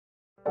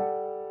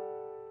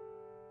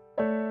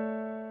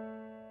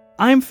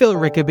I'm Phil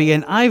Rickaby,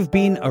 and I've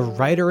been a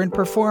writer and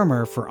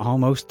performer for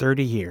almost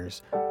 30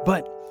 years.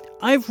 But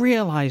I've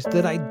realized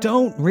that I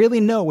don't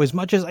really know as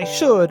much as I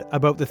should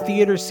about the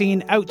theatre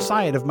scene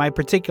outside of my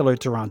particular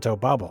Toronto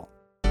bubble.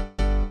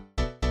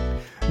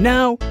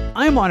 Now,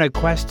 I'm on a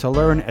quest to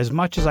learn as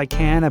much as I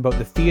can about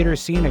the theatre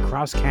scene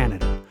across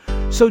Canada.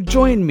 So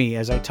join me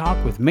as I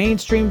talk with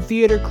mainstream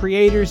theatre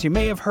creators you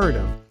may have heard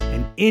of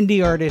and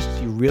indie artists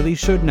you really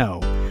should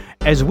know,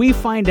 as we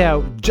find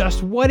out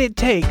just what it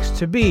takes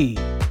to be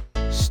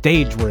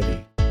stage-worthy.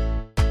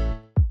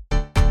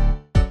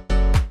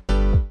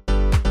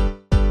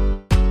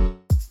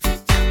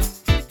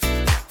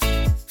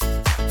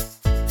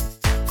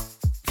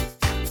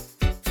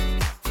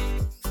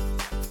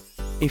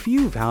 If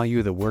you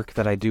value the work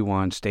that I do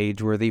on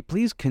Stageworthy,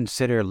 please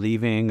consider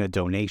leaving a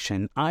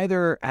donation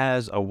either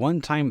as a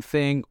one-time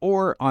thing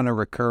or on a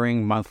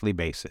recurring monthly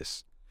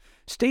basis.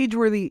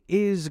 Stageworthy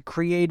is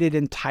created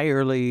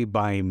entirely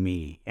by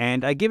me,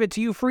 and I give it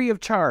to you free of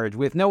charge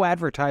with no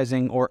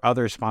advertising or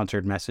other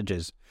sponsored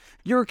messages.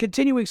 Your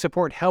continuing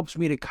support helps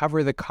me to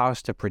cover the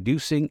cost of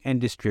producing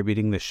and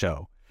distributing the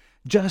show.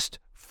 Just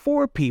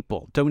 4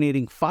 people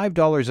donating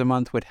 $5 a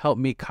month would help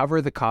me cover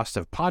the cost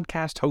of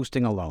podcast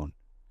hosting alone.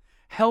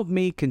 Help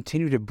me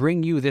continue to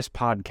bring you this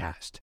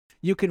podcast.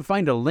 You can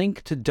find a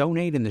link to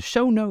donate in the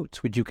show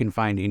notes, which you can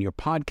find in your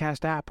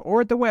podcast app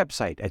or at the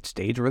website at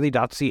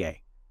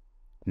stageworthy.ca.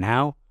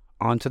 Now,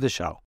 on to the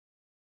show.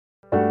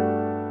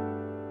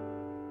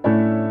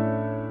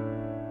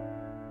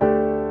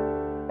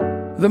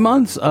 The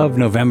months of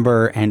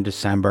November and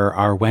December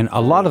are when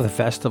a lot of the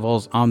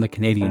festivals on the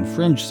Canadian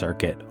Fringe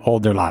circuit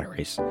hold their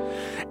lotteries.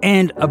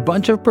 And a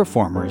bunch of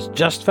performers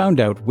just found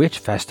out which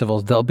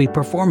festivals they'll be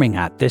performing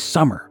at this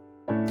summer.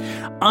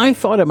 I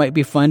thought it might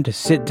be fun to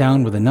sit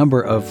down with a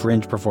number of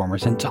Fringe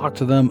performers and talk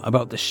to them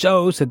about the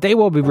shows that they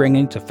will be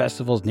bringing to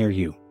festivals near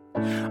you.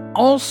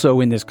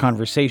 Also in this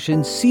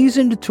conversation,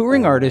 seasoned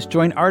touring artists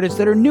join artists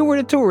that are newer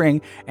to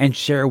touring and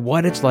share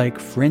what it's like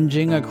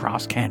fringing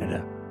across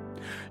Canada.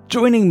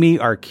 Joining me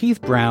are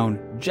Keith Brown,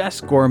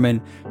 Jess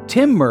Gorman,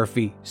 Tim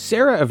Murphy,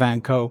 Sarah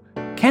Ivanko,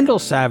 Kendall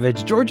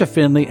Savage, Georgia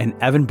Finley, and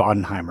Evan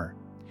Bodenheimer.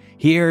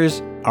 Here's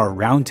our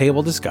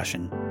roundtable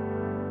discussion.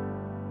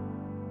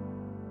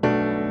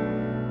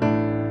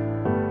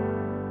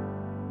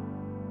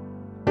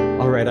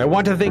 All right, I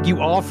want to thank you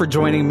all for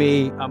joining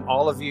me.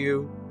 All of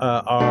you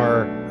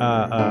are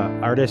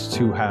artists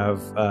who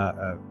have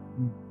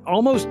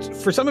almost,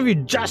 for some of you,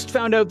 just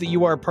found out that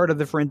you are part of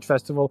the Fringe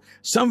Festival,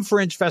 some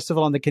Fringe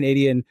Festival on the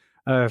Canadian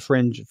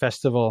Fringe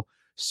Festival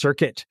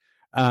circuit.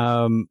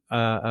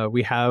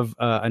 We have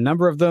a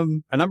number of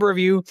them, a number of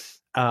you.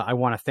 I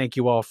want to thank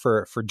you all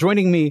for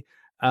joining me.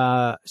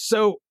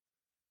 So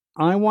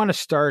I want to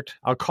start,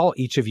 I'll call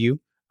each of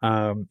you.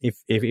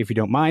 If you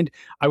don't mind,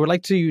 I would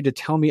like you to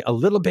tell me a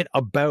little bit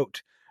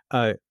about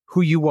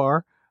who you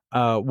are,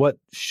 what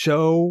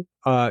show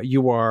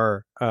you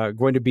are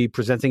going to be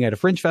presenting at a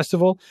Fringe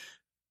Festival.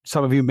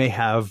 Some of you may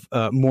have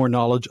more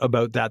knowledge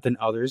about that than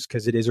others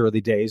because it is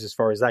early days as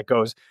far as that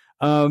goes.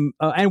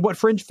 And what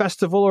Fringe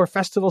Festival or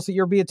festivals that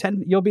you'll be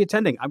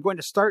attending. I'm going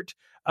to start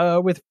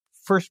with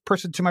first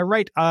person to my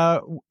right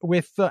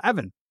with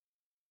Evan.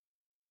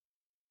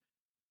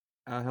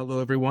 Hello,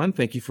 everyone.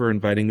 Thank you for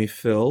inviting me,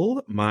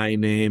 Phil. My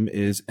name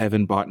is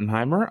Evan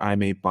Bodenheimer.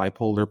 I'm a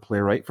bipolar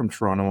playwright from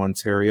Toronto,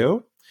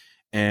 Ontario.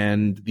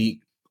 And the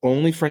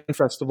only Fringe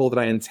Festival that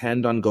I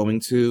intend on going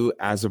to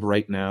as of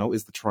right now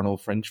is the Toronto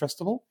Fringe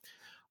Festival.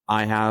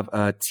 I have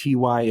a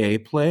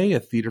TYA play, a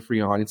theater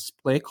free audience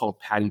play called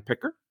Patty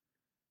Picker.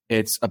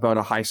 It's about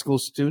a high school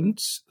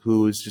student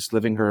who is just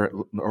living her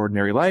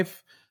ordinary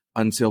life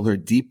until her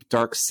deep,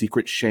 dark,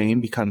 secret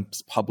shame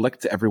becomes public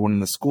to everyone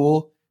in the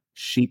school.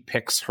 She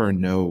picks her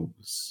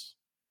nose.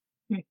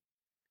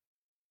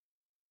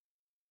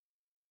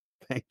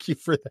 Thank you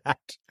for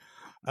that.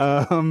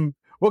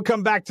 We'll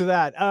come back to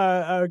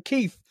that.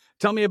 Keith,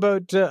 tell me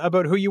about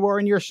who you are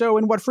in your show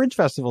and what Fringe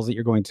festivals that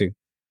you're going to.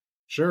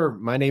 Sure.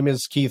 My name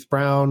is Keith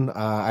Brown.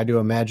 I do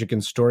a magic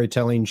and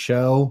storytelling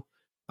show.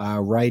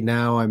 Right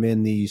now I'm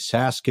in the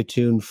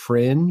Saskatoon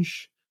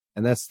Fringe,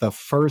 and that's the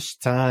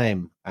first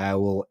time I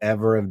will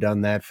ever have done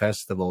that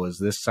festival is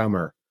this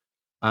summer.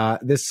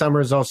 This summer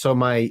is also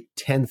my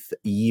 10th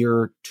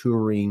year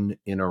touring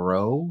in a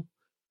row.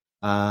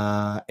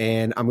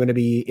 And I'm going to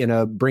be in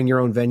a bring your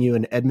own venue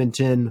in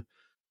Edmonton.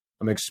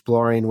 I'm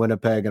exploring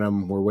Winnipeg,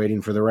 and we're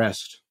waiting for the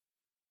rest.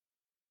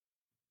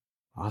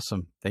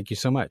 Awesome. Thank you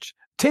so much.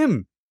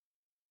 Tim.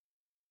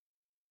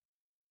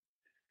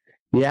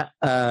 Yeah.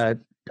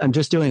 I'm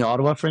just doing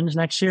Ottawa Fringe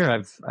next year.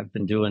 I've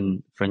been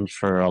doing Fringe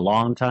for a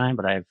long time,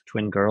 but I have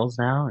twin girls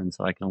now, and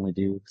so I can only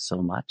do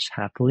so much,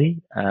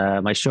 happily.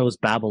 My show is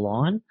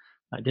Babylon.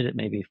 I did it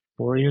maybe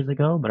 4 years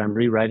ago, but I'm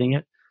rewriting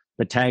it.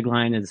 The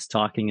tagline is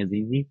 "Talking is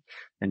easy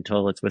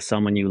until it's with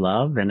someone you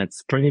love," and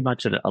it's pretty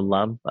much a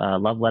love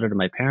letter to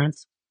my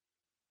parents,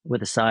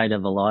 with a side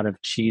of a lot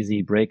of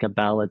cheesy breakup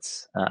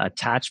ballads,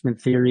 attachment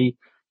theory,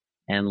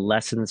 and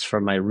lessons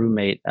from my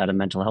roommate at a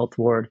mental health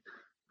ward,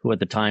 who at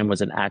the time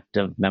was an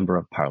active member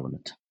of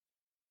parliament.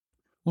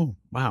 Oh,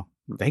 wow.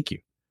 Thank you.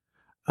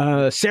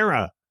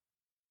 Sarah.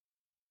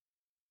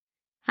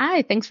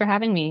 Hi, thanks for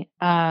having me.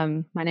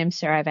 My name is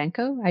Sarah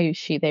Ivanko. I use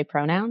she, they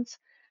pronouns.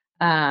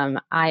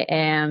 I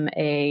am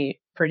a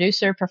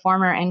producer,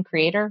 performer, and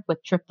creator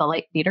with Trip the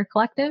Light Theater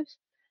Collective.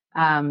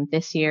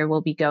 This year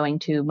we'll be going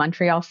to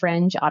Montreal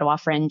Fringe, Ottawa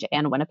Fringe,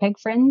 and Winnipeg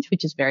Fringe,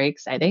 which is very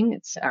exciting.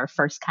 It's our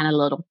first kind of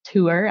little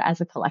tour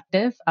as a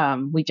collective.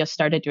 We just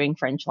started doing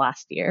Fringe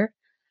last year.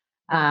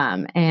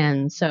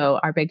 And so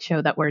our big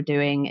show that we're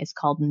doing is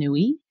called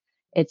Nui.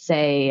 It's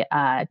a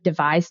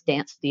devised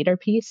dance theater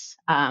piece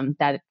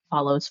that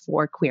follows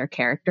 4 queer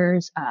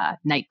characters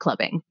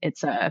nightclubbing.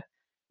 It's a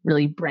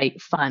really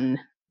bright, fun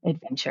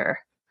adventure.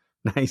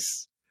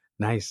 Nice.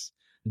 Nice.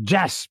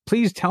 Jess,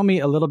 please tell me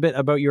a little bit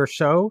about your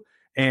show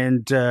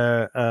and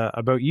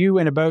about you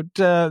and about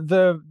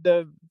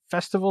the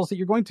festivals that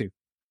you're going to.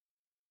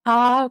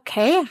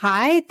 Okay.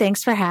 Hi.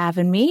 Thanks for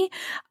having me.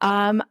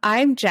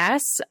 I'm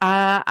Jess.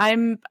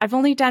 I've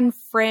only done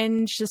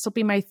Fringe. This will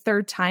be my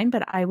 3rd time,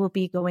 but I will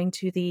be going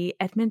to the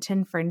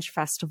Edmonton Fringe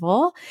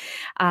Festival.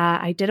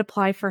 I did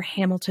apply for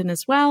Hamilton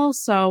as well,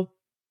 so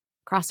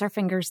cross our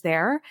fingers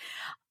there.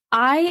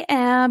 I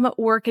am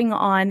working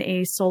on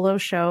a solo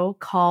show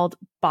called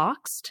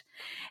Boxed,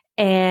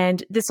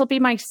 and this will be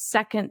my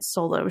 2nd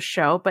solo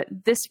show, but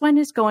this one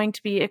is going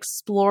to be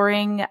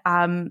exploring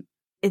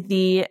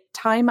the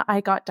time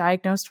I got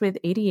diagnosed with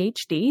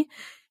ADHD.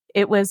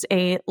 It was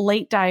a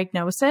late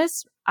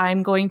diagnosis.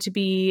 I'm going to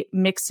be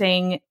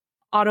mixing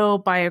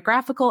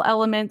autobiographical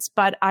elements,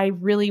 but I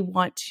really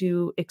want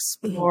to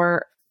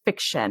explore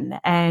fiction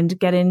and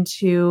get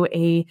into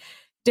a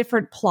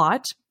different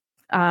plot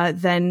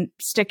than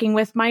sticking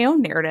with my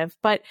own narrative.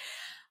 But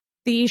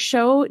the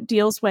show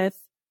deals with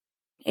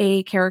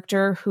a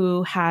character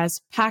who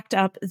has packed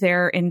up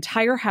their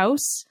entire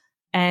house,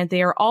 and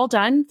they are all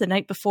done the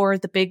night before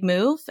the big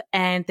move,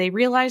 and they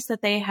realize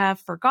that they have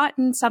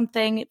forgotten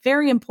something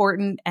very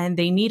important and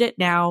they need it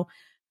now,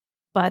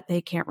 but they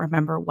can't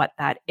remember what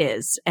that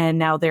is. And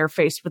now they're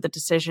faced with the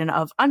decision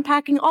of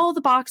unpacking all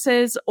the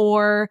boxes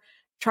or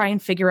try and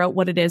figure out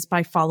what it is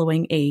by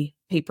following a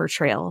paper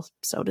trail,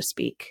 so to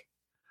speak.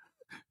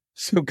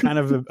 So kind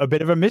of a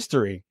bit of a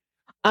mystery.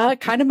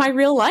 Kind of my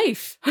real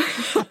life.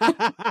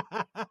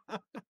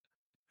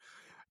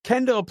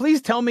 Kendall,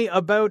 please tell me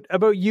about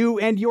you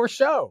and your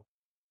show.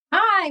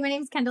 Hi, my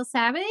name is Kendall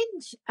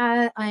Savage.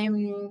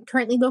 I'm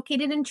currently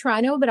located in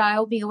Toronto, but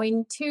I'll be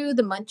going to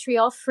the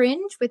Montreal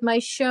Fringe with my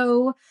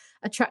show,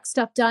 A Truck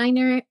Stop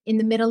Diner in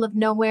the Middle of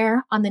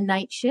Nowhere on the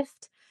Night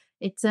Shift.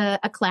 It's a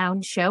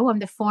clown show. I'm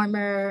the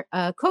former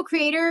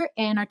co-creator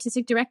and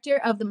artistic director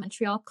of the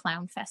Montreal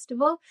Clown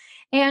Festival.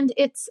 And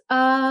it's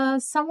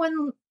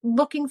someone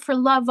looking for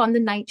love on the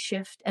night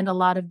shift and a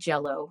lot of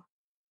Jell-O.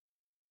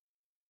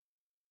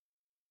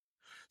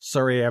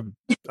 Sorry,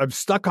 I'm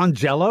stuck on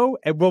Jell-O,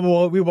 and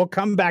we will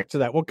come back to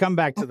that. We'll come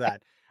back to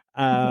that.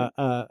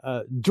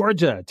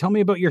 Georgia, tell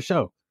me about your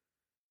show.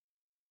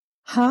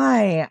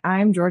 Hi,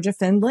 I'm Georgia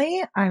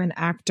Findlay. I'm an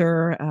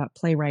actor,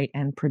 playwright,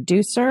 and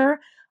producer.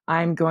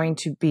 I'm going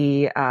to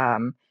be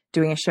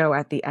doing a show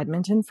at the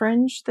Edmonton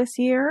Fringe this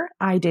year.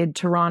 I did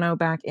Toronto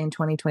back in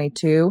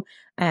 2022,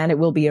 and it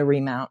will be a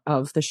remount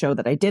of the show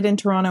that I did in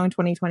Toronto in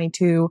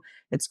 2022.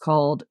 It's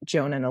called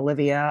Joan and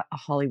Olivia, a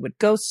Hollywood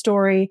Ghost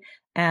Story,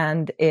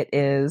 and it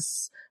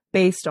is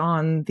based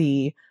on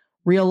the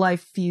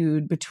real-life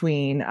feud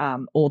between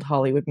old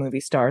Hollywood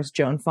movie stars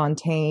Joan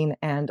Fontaine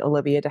and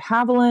Olivia de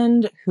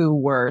Havilland, who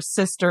were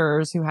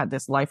sisters who had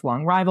this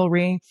lifelong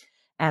rivalry.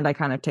 And I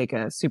kind of take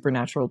a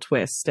supernatural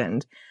twist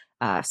and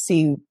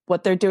see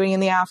what they're doing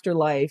in the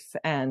afterlife,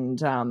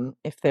 and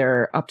if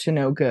they're up to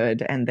no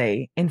good, and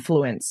they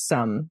influence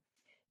some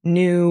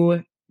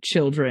new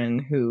children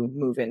who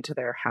move into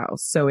their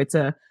house. So it's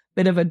a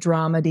bit of a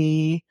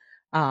dramedy.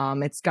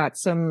 It's got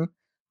some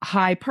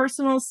high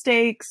personal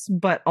stakes,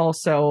 but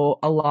also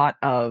a lot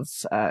of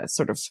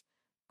sort of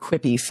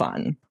quippy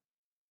fun.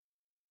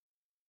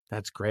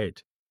 That's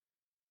great.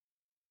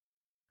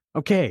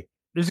 Okay.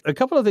 There's a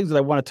couple of things that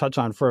I want to touch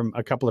on from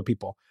a couple of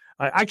people.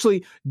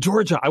 Actually,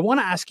 Georgia, I want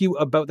to ask you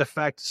about the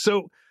fact.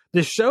 So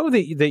the show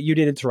that you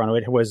did in Toronto,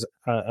 it was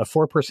a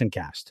 4-person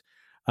cast.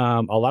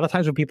 A lot of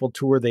times when people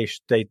tour,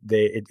 there's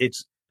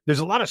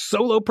a lot of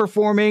solo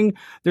performing.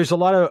 There's a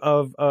lot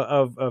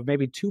of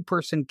maybe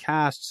 2-person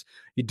casts.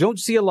 You don't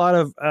see a lot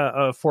of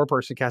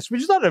 4-person casts,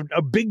 which is not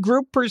a big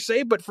group per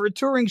se, but for a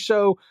touring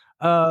show,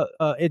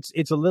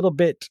 it's a little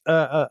bit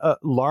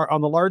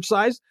on the large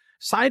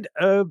side.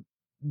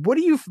 What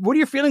are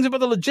your feelings about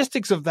the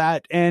logistics of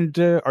that? And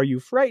are you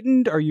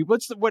frightened? How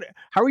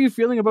are you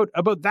feeling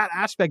about that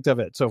aspect of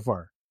it so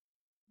far?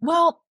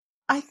 Well,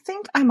 I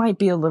think I might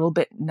be a little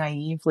bit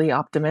naively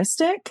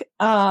optimistic.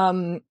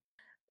 I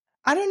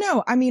don't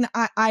know. I mean,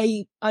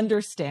 I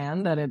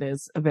understand that it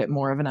is a bit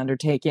more of an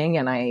undertaking,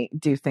 and I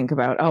do think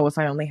about, if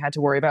I only had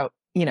to worry about,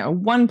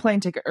 1 plane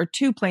ticket or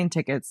 2 plane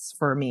tickets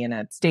for me and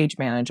a stage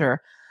manager.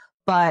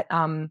 But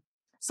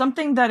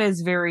something that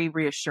is very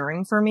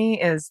reassuring for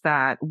me is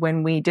that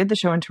when we did the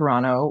show in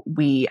Toronto,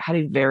 we had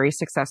a very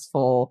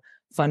successful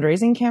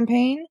fundraising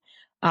campaign.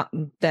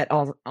 that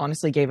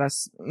honestly gave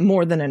us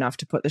more than enough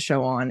to put the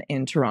show on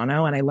in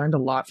Toronto. And I learned a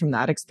lot from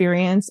that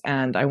experience.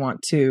 And I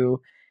want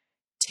to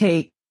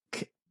take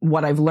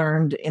what I've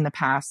learned in the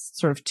past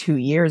sort of 2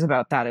 years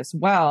about that as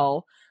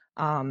well,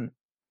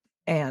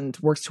 and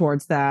works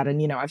towards that.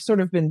 And, I've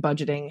sort of been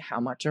budgeting how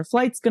much our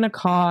flight's going to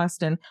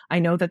cost. And I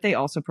know that they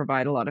also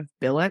provide a lot of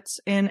billets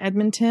in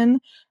Edmonton,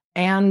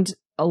 and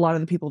a lot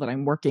of the people that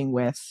I'm working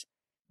with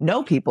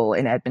know people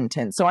in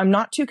Edmonton. So I'm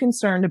not too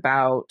concerned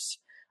about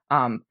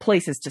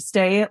places to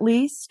stay, at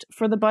least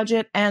for the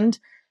budget. And,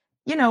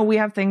 we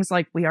have things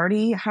like we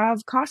already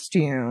have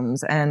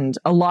costumes, and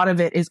a lot of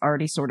it is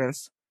already sort of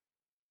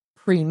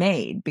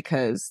pre-made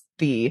because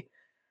the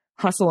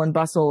hustle and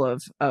bustle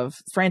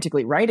of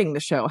frantically writing the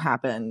show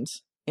happened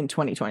in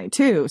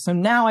 2022. So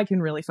now I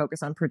can really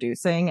focus on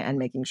producing and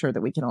making sure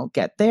that we can all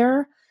get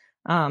there.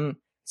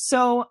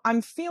 So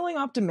I'm feeling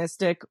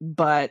optimistic,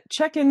 but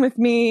check in with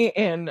me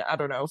in,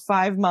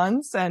 5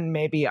 months, and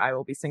maybe I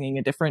will be singing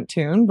a different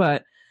tune,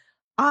 but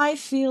I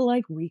feel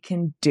like we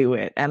can do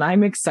it, and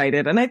I'm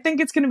excited. And I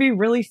think it's going to be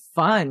really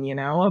fun,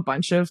 a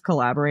bunch of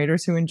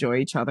collaborators who enjoy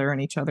each other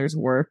and each other's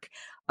work.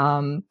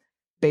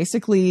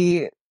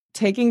 Basically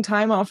taking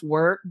time off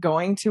work,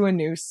 going to a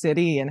new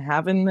city, and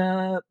having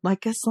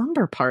like a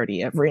slumber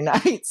party every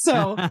night.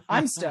 So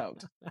I'm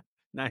stoked.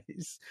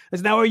 Nice.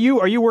 Now, are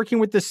you working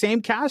with the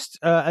same cast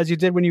as you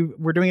did when you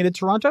were doing it in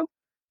Toronto?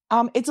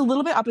 It's a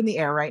little bit up in the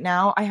air right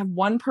now. I have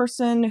one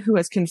person who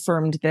has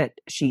confirmed that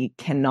she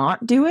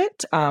cannot do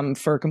it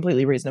for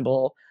completely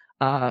reasonable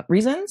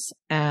reasons.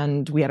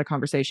 And we had a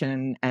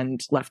conversation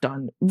and left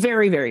on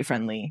very, very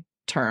friendly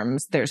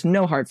terms. There's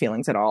no hard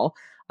feelings at all.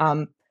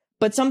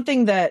 But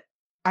something that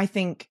I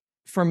think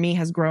for me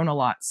has grown a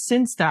lot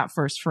since that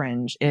first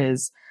Fringe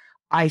is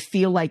I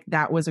feel like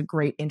that was a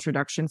great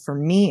introduction for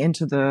me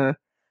into the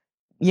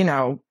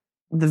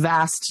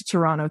vast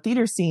Toronto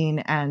theater scene.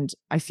 And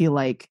I feel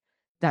like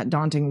that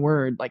daunting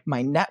word, like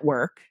my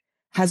network,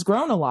 has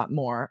grown a lot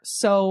more.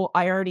 So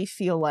I already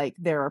feel like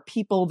there are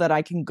people that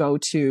I can go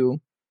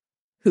to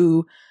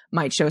who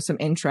might show some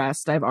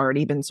interest. I've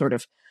already been sort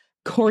of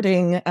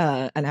courting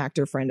an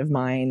actor friend of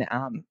mine,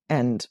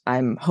 and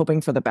I'm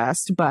hoping for the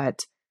best,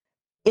 but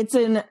it's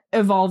an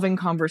evolving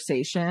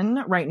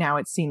conversation. Right now,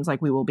 it seems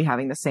like we will be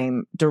having the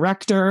same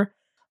director,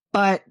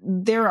 but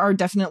there are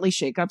definitely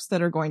shakeups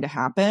that are going to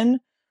happen.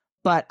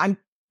 But I'm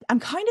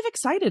kind of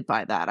excited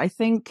by that. I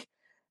think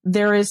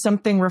there is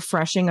something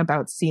refreshing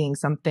about seeing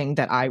something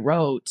that I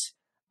wrote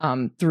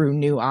through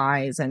new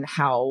eyes and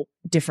how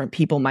different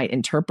people might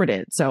interpret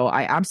it. So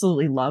I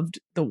absolutely loved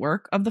the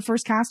work of the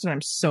first cast, and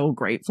I'm so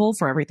grateful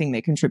for everything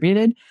they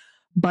contributed.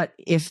 But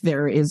if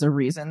there is a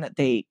reason that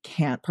they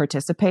can't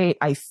participate,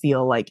 I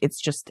feel like it's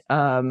just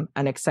an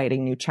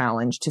exciting new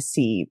challenge to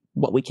see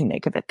what we can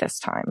make of it this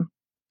time.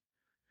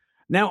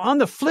 Now, on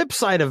the flip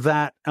side of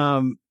that,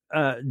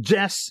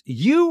 Jess,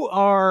 you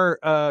are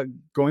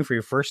going for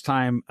your first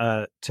time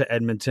to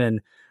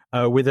Edmonton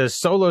with a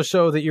solo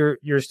show that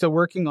you're still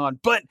working on,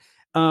 but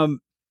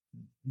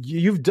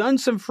you've done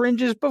some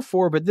Fringes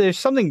before, but there's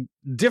something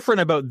different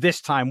about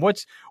this time.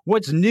 What's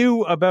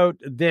new about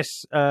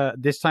this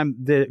time?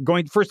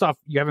 First off,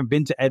 you haven't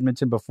been to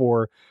Edmonton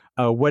before.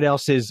 What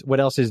else is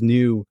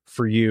new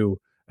for you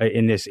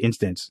in this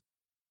instance?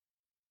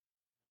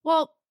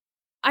 Well,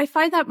 I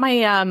find that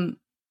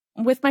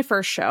with my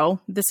first show,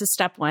 this is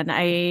step one.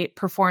 I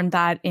performed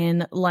that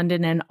in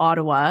London and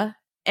Ottawa,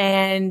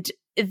 and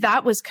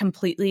that was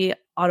completely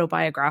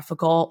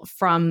autobiographical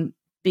from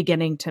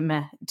beginning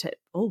to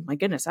oh my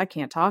goodness, I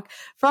can't talk,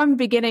 from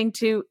beginning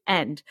to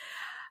end.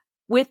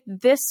 With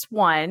this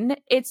one,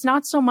 it's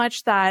not so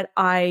much that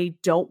I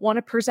don't want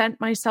to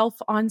present myself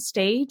on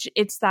stage.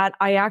 It's that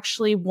I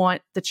actually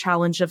want the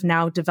challenge of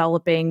now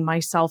developing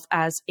myself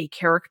as a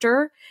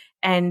character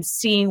and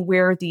seeing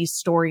where these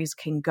stories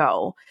can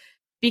go.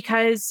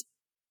 Because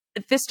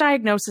this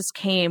diagnosis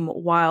came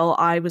while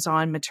I was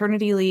on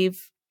maternity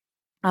leave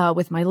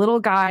with my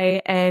little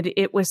guy, and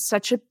it was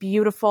such a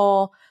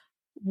beautiful,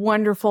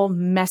 wonderful,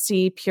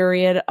 messy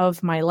period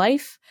of my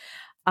life.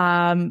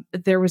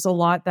 There was a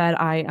lot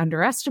that I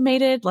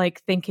underestimated,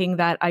 like thinking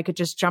that I could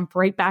just jump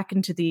right back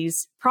into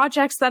these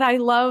projects that I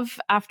love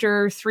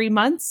after 3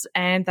 months,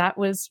 and that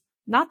was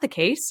not the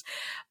case.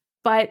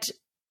 But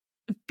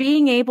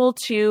being able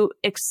to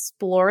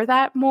explore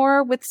that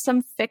more with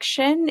some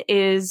fiction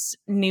is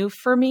new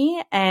for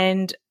me.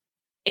 And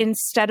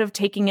instead of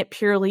taking it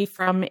purely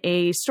from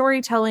a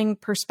storytelling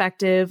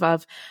perspective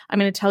of, I'm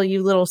going to tell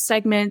you little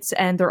segments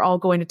and they're all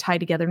going to tie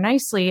together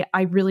nicely,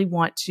 I really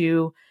want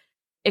to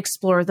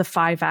explore the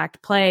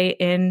 5-act play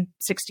in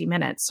 60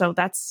 minutes. So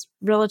that's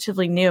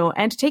relatively new.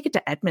 And to take it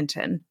to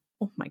Edmonton,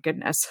 oh my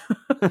goodness.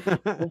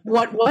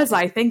 What was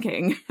I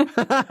thinking?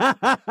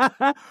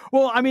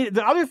 Well, I mean,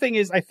 the other thing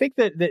is, I think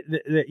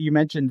that you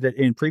mentioned that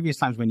in previous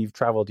times when you've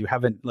traveled, you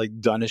haven't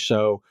like done a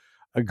show,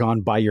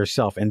 gone by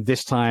yourself. And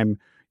this time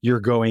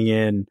you're going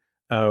in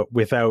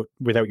without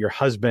your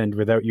husband,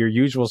 without your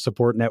usual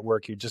support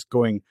network. You're just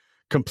going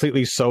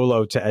completely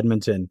solo to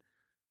Edmonton.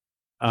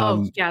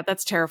 Oh yeah,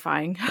 that's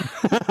terrifying.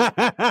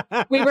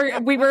 we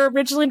were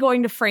originally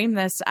going to frame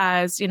this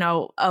as, you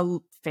know, a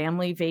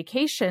family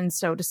vacation,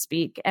 so to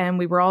speak, and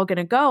we were all going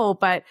to go,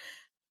 but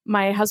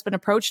my husband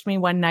approached me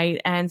one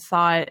night and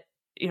thought,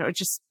 you know,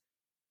 just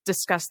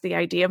discussed the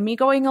idea of me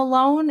going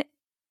alone,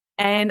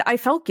 and I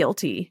felt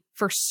guilty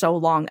for so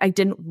long. I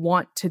didn't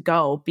want to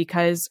go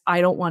because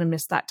I don't want to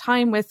miss that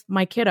time with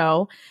my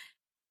kiddo.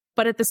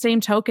 But at the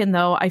same token,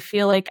 though, I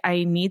feel like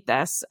I need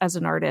this as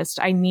an artist.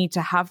 I need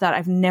to have that.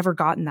 I've never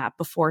gotten that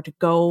before, to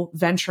go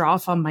venture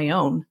off on my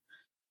own.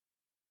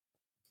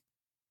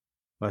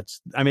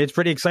 It's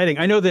pretty exciting.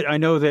 I know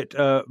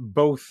that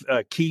both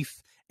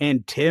Keith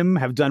and Tim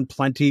have done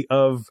plenty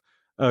of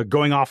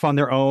going off on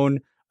their own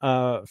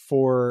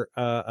for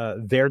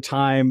their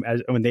time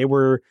when they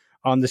were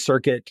on the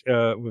circuit.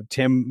 With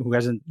Tim, who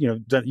hasn't,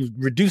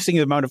 reducing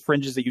the amount of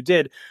fringes that you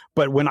did.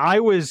 But when I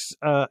was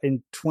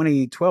in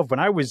 2012, when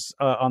I was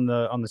on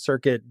the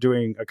circuit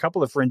doing a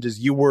couple of fringes,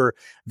 you were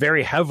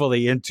very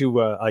heavily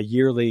into a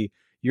yearly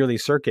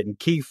circuit. And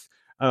Keith,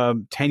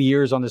 10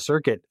 years on the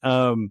circuit.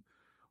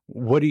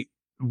 What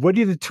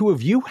do the two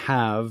of you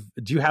have?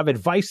 Do you have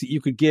advice that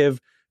you could give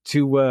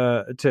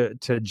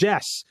to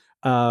Jess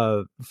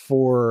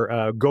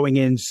for going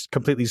in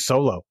completely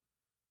solo?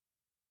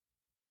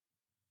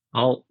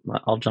 I'll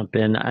jump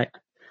in.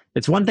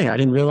 It's one thing I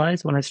didn't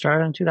realize when I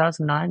started in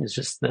 2009 is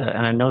just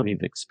and I know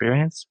you've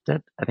experienced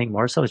it. I think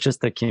more so, it's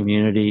just the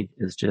community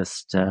is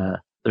just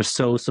they're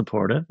so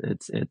supportive.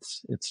 It's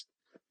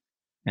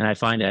and I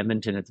find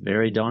Edmonton, it's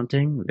very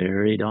daunting.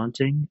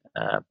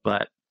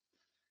 But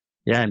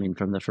yeah, I mean,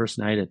 from the first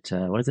night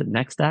at what is it,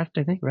 Next Act,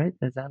 I think, right?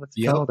 Is that what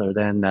it's called? Or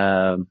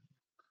then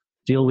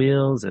Steel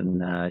Wheels,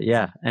 and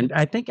and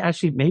I think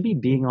actually maybe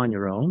being on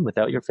your own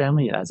without your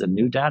family as a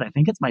new dad, I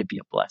think it might be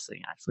a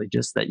blessing, actually,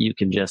 just that you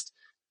can just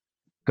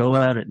go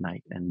out at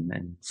night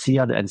and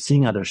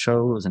seeing other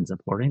shows and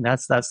supporting.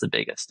 That's the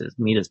biggest, is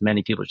meet as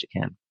many people as you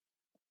can.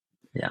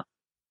 Yeah.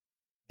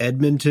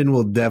 Edmonton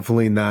will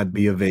definitely not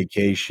be a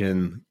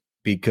vacation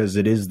because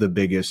it is the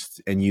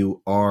biggest, and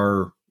you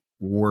are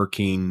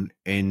working,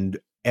 and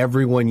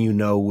everyone you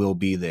know will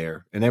be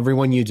there, and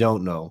everyone you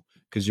don't know,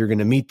 because you're going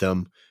to meet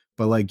them.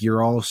 But like,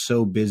 you're all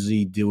so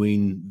busy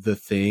doing the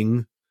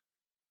thing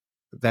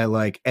that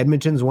like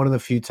Edmonton's one of the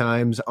few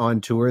times on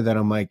tour that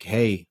I'm like,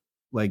 hey,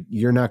 like,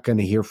 you're not going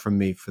to hear from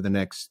me for the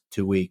next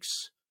 2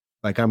 weeks.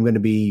 Like, I'm going to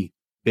be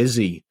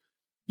busy.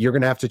 You're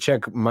going to have to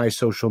check my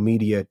social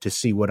media to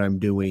see what I'm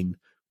doing.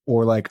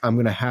 Or like, we're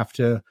going to have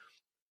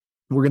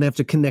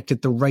to connect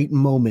at the right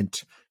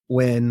moment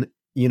when,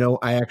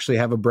 I actually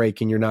have a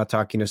break and you're not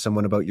talking to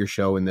someone about your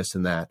show and this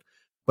and that.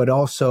 But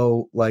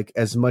also, like,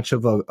 as much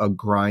of a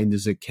grind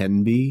as it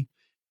can be,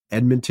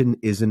 Edmonton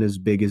isn't as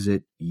big as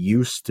it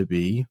used to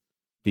be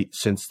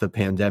since the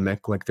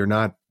pandemic. Like, they're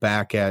not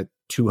back at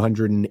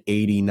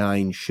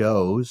 289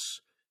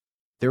 shows.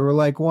 They were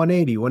like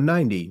 180,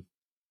 190,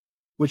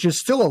 which is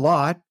still a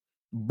lot,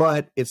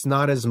 but it's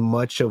not as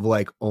much of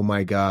like, oh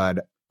my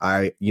God,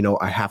 I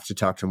have to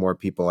talk to more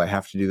people. I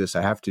have to do this.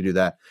 I have to do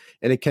that.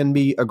 And it can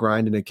be a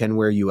grind and it can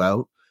wear you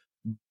out,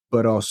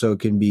 but also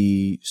can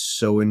be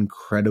so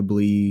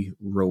incredibly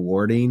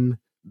rewarding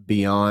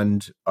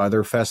beyond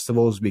other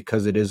festivals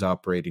because it is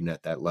operating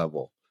at that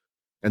level.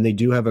 And they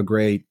do have a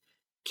great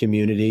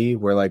community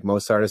where like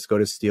most artists go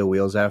to Steel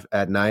Wheels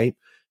at night.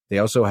 They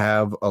also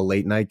have a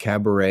late night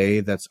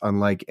cabaret that's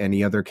unlike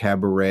any other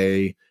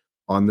cabaret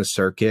on the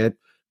circuit.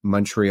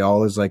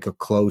 Montreal is like a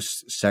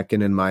close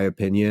second, in my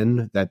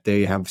opinion, that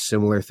they have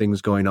similar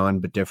things going on,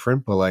 but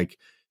different. But like,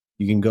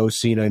 you can go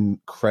see an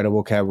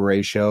incredible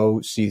cabaret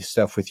show, see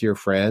stuff with your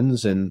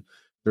friends, and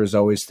there's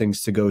always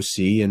things to go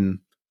see. And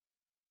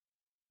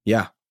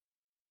yeah,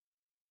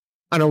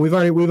 I know we've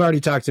already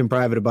talked in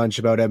private a bunch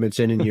about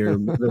Edmonton, and you're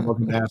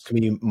welcome to ask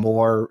me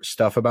more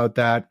stuff about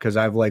that because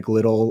I have like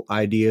little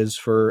ideas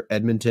for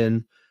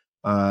Edmonton,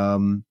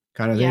 kind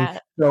of thing.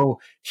 So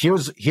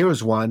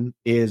here's one: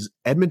 is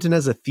Edmonton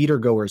has a theater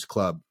goers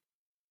club.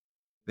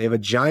 They have a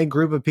giant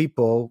group of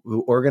people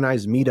who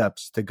organize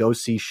meetups to go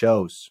see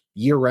shows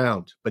year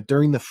round. But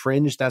during the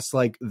Fringe, that's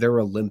like their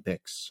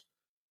Olympics.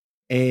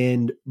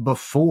 And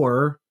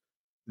before,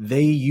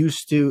 they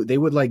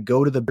would like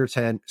go to the beer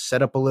tent,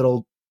 set up a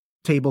little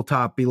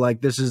tabletop, be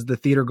like, this is the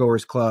theater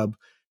goers club.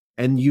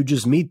 And you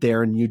just meet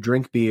there and you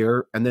drink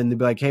beer. And then they'd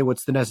be like, hey,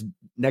 what's the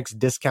next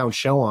discount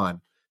show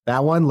on?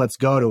 That one, let's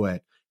go to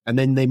it. And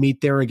then they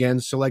meet there again.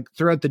 So like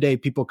throughout the day,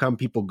 people come,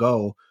 people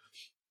go.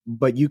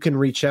 But you can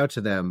reach out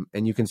to them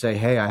and you can say,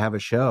 hey, I have a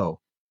show.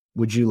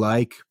 Would you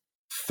like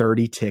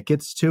 30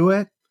 tickets to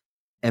it?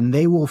 And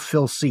they will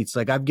fill seats.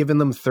 Like I've given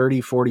them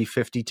 30, 40,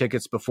 50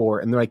 tickets before.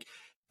 And they're like,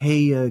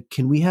 hey,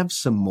 can we have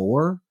some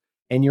more?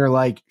 And you're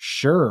like,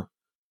 sure.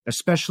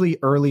 Especially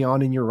early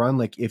on in your run.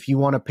 Like if you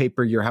want to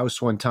paper your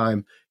house one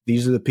time,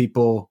 these are the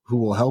people who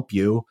will help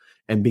you.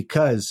 And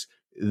because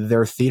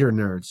they're theater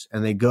nerds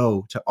and they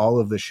go to all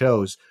of the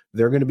shows,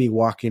 they're going to be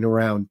walking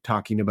around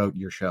talking about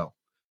your show.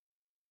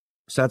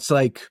 So that's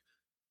like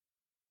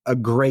a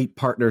great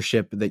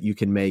partnership that you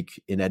can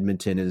make in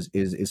Edmonton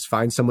is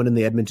find someone in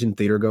the Edmonton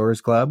Theater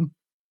Goers Club,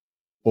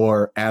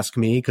 or ask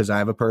me, because I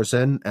have a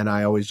person and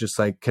I always just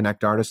like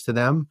connect artists to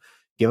them,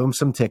 give them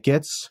some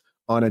tickets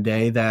on a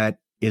day that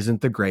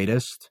isn't the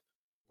greatest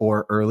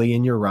or early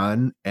in your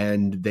run,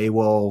 and they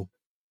will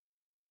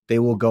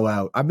go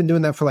out. I've been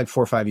doing that for like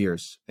 4 or 5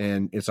 years,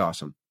 and it's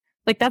awesome.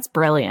 Like, that's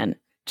brilliant.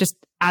 Just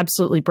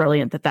absolutely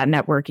brilliant that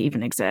network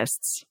even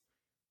exists.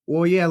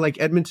 Well, yeah, like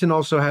Edmonton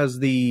also has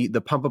the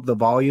pump up the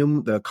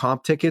volume, the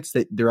comp tickets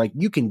that they're like,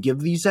 you can give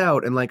these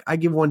out, and like I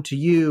give one to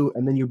you,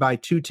 and then you buy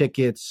 2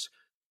 tickets,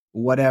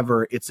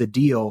 whatever, it's a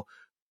deal.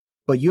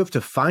 But you have to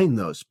find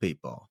those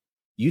people.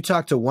 You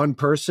talk to one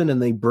person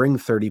and they bring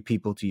 30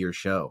 people to your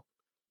show.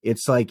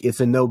 It's like,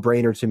 it's a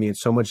no-brainer to me.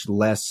 It's so much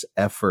less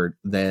effort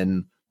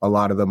than a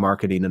lot of the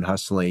marketing and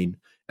hustling.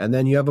 And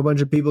then you have a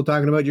bunch of people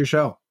talking about your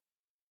show.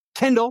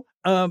 Kendall,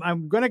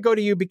 I'm going to go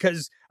to you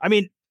because, I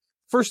mean,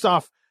 first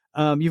off,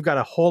 you've got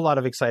a whole lot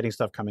of exciting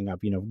stuff coming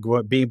up. You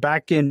know, being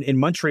back in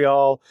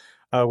Montreal,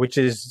 which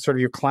is sort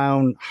of your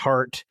clown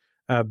heart,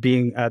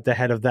 being at the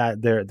head of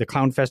that, the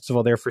clown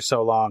festival there for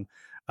so long.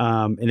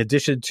 In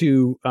addition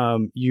to,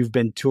 you've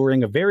been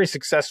touring a very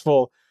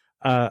successful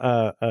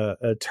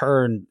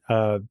turn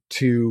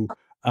to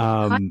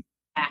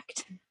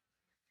act.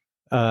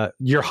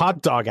 Your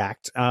hot dog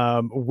act,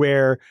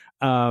 where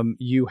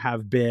you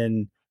have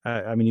been.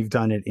 I mean, you've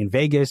done it in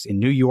Vegas, in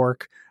New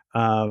York.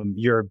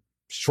 You're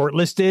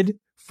shortlisted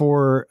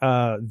for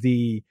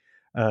the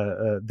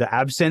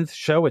Absinthe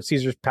show at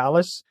Caesar's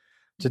Palace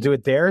to do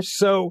it there.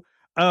 So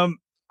I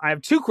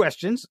have 2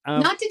 questions.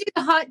 Not to do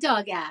the hot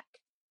dog act.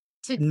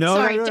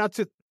 No, not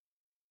to.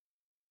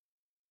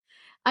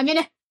 I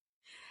mean,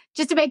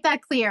 just to make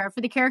that clear,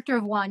 for the character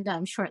of Wanda,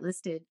 I'm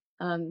shortlisted.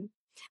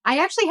 I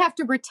actually have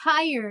to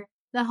retire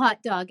the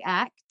hot dog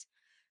act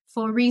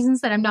for reasons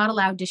that I'm not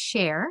allowed to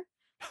share.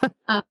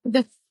 For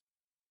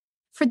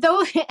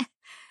those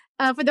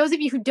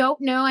of you who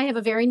don't know, I have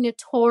a very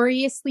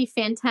notoriously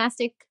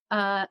fantastic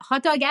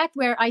hot dog act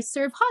where I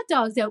serve hot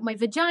dogs out my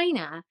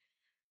vagina,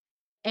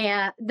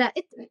 and that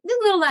it's a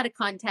little out of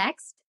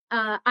context.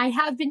 I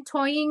have been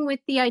toying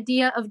with the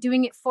idea of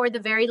doing it for the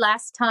very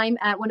last time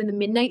at one of the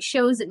midnight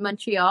shows at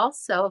Montreal,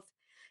 so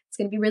it's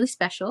going to be really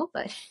special.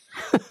 But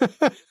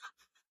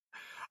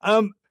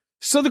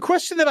so the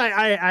question that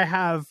I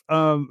have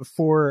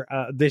for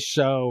this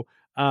show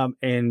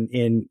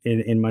in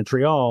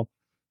Montreal,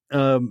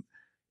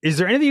 is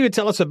there anything you could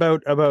tell us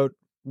about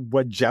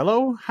what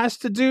Jell-O has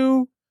to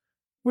do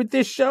with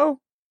this show?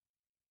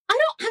 I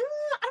don't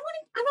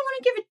want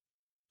to give it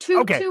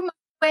too much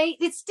away.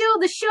 It's still,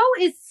 the show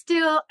is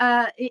still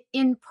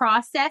in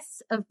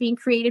process of being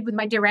created with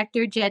my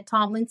director Jed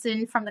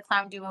Tomlinson from the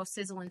clown duo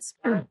Sizzle and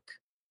Spark,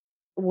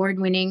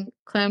 award-winning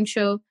clown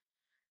show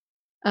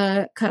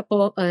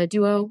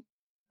duo.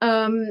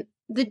 I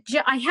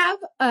have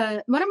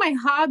one of my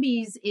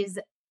hobbies is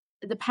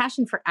the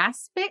passion for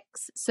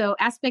aspics. So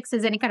aspics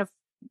is any kind of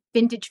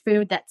vintage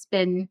food that's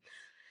been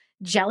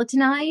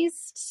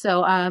gelatinized.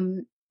 So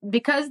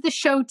because the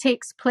show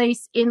takes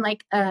place in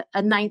like a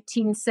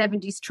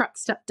 1970s truck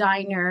stop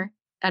diner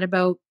at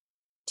about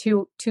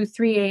 3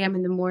 a.m.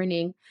 in the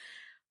morning,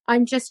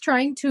 I'm just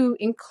trying to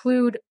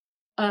include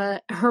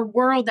her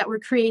world that we're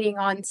creating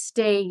on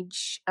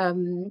stage,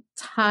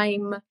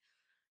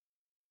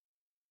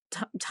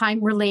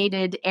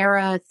 time-related,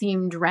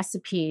 era-themed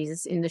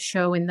recipes in the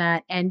show, in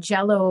that, and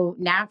Jell-O,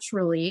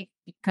 naturally,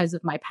 because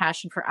of my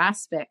passion for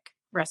aspic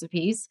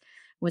recipes,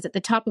 was at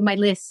the top of my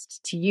list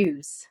to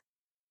use.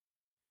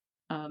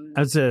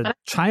 As a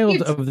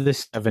child of the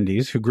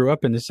 70s, who grew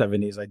up in the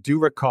 70s, I do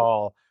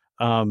recall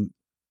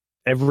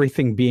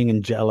everything being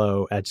in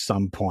Jell-O at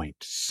some point.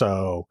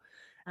 So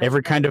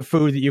every kind of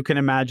food that you can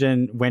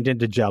imagine went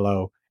into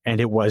Jell-O, and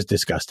it was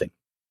disgusting.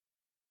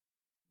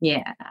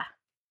 Yeah.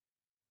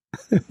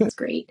 That's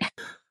great.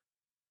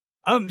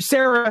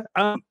 Sarah,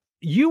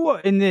 you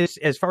in this,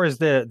 as far as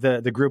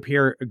the group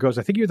here goes,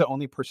 I think you're the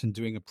only person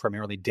doing a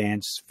primarily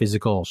dance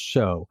physical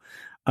show.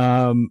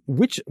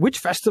 Which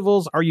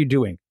festivals are you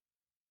doing?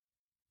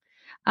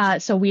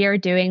 So we are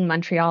doing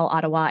Montreal,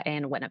 Ottawa,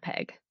 and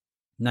Winnipeg.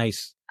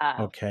 Nice.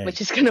 Okay.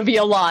 Which is going to be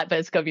a lot, but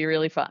it's going to be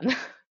really fun.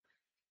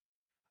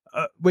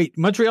 Wait,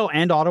 Montreal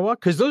and Ottawa?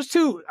 Because those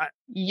two...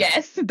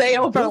 yes, they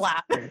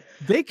overlap.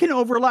 They can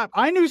overlap.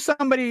 I knew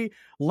somebody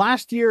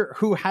last year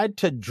who had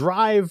to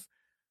drive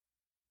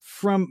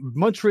from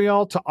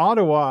Montreal to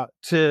Ottawa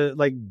to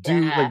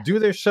do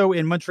their show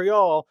in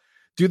Montreal,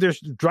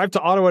 drive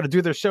to Ottawa to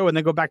do their show, and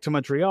then go back to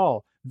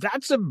Montreal.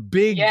 That's a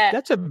big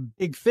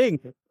thing.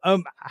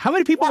 How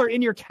many people are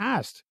in your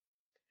cast?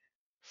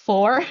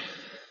 4.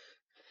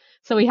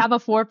 So we have a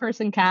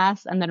 4-person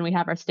cast, and then we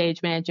have our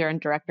stage manager and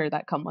director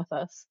that come with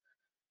us.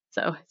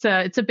 So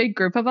it's a big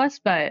group of us,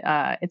 but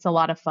it's a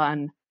lot of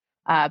fun.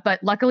 But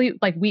luckily,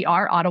 we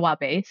are Ottawa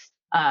based.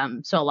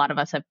 So a lot of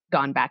us have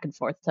gone back and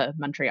forth to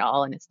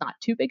Montreal, and it's not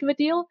too big of a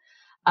deal.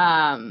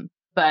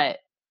 But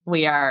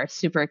we are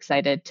super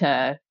excited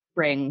to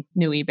bring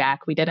Nui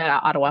back. We did it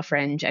at Ottawa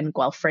Fringe and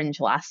Guelph Fringe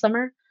last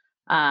summer.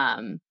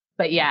 But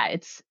but yeah,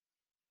 it's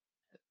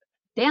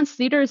dance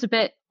theater is a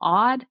bit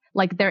odd.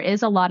 Like there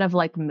is a lot of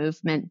like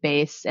movement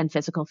based and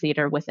physical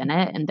theater within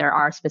it. And there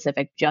are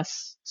specific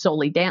just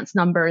solely dance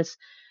numbers.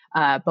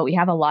 But we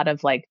have a lot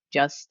of like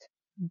just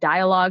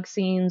dialogue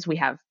scenes. We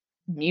have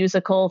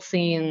musical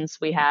scenes.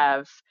 We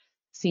have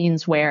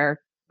scenes where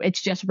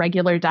it's just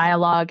regular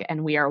dialogue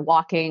and we are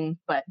walking,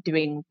 but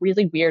doing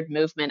really weird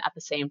movement at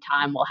the same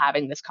time while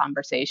having this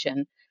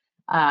conversation.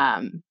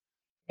 Um,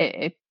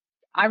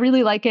 I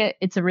really like it.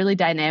 It's a really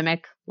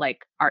dynamic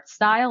like art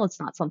style. It's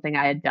not something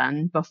I had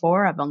done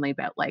before. I've only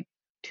about like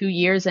 2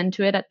 years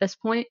into it at this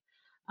point.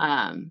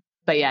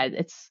 But yeah,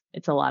 it's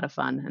a lot of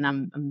fun, and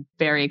I'm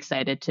very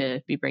excited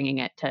to be bringing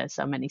it to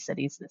so many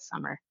cities this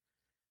summer.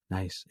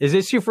 Nice. Is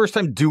this your first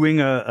time doing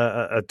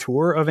a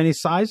tour of any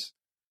size?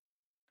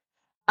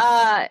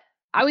 I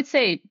would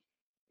say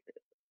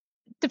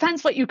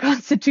depends what you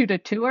constitute a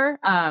tour.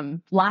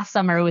 Last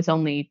summer it was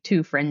only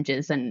 2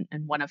 fringes, and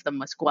one of them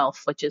was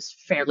Guelph, which is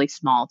fairly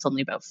small. It's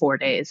only about 4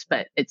 days,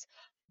 but it's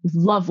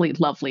lovely,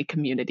 lovely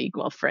community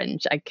Guelph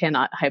Fringe. I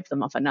cannot hype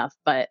them up enough.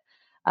 But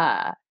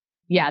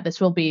yeah,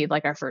 this will be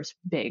like our first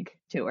big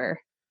tour.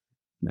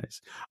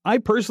 Nice. I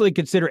personally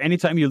consider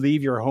anytime you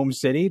leave your home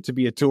city to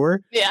be a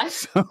tour. Yeah.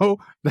 So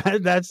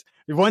that's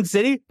one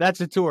city,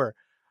 that's a tour.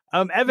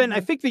 Evan,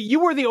 I think that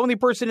you were the only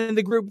person in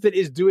the group that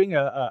is doing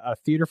a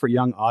theater for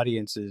young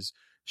audiences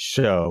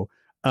show,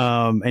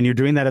 and you're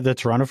doing that at the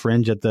Toronto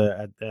Fringe at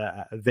the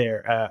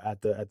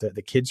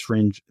Kids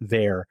Fringe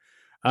there.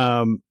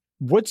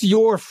 What's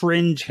your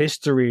Fringe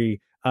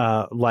history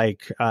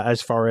like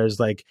as far as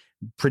like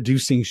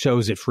producing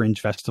shows at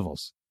Fringe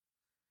festivals?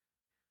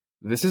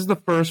 This is the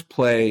first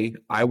play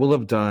I will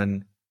have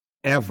done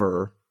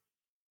ever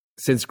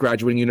since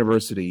graduating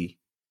university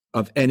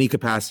of any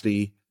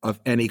capacity,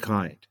 of any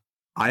kind.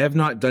 I have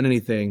not done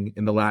anything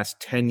in the last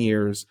 10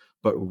 years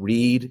but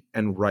read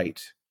and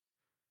write.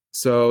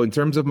 So in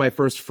terms of my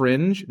first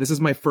Fringe, this is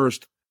my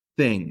first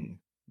thing.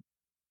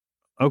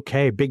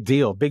 Okay, big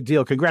deal. Big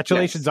deal.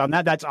 Congratulations on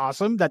that. That's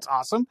awesome. That's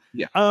awesome.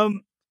 Yeah.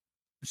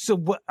 So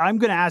what I'm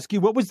going to ask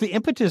you, what was the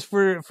impetus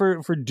for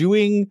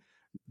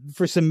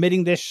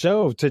submitting this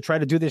show, to try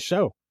to do this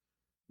show?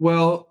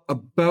 Well,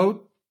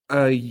 about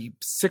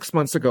 6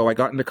 months ago, I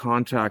got into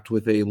contact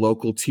with a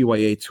local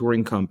TYA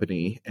touring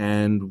company,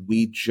 and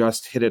we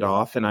just hit it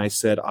off. And I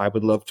said, I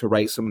would love to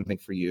write something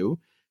for you.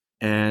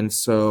 And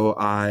so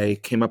I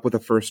came up with a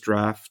first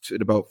draft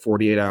in about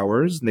 48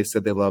 hours, and they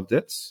said they loved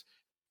it.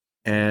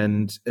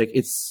 And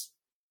it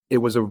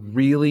was a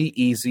really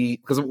easy,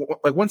 because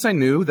like once I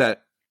knew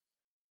that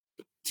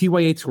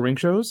TYA touring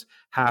shows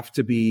have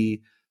to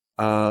be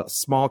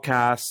small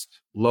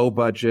cast, low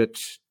budget,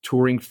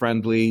 touring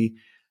friendly,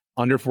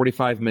 under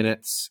 45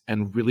 minutes,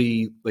 and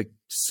really like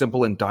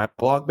simple and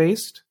dialogue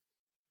based,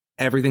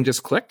 everything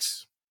just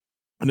clicked,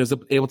 and I was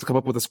able to come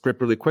up with a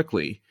script really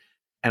quickly.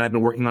 And I've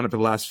been working on it for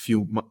the last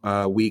few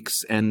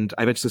weeks, and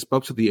I eventually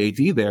spoke to the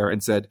AD there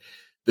and said,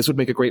 this would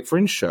make a great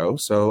Fringe show.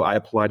 So I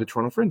applied to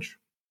Toronto Fringe.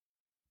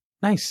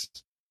 Nice.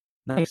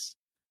 Okay.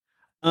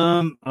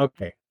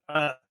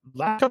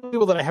 Last couple of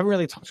people that I haven't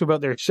really talked to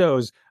about their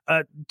shows.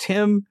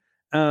 Tim,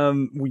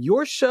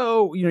 your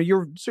show,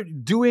 you're sort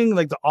of doing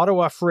like the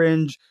Ottawa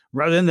Fringe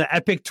rather than the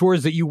epic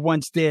tours that you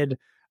once did.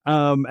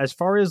 As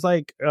far as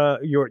like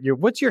your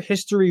what's your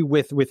history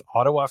with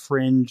Ottawa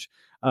Fringe?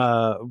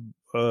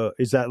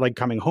 Is that like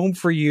coming home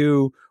for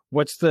you?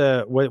 What's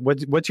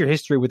your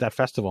history with that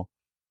festival?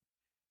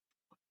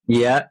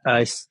 Yeah,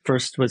 I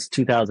first was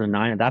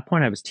 2009. At that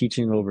point, I was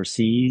teaching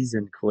overseas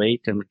in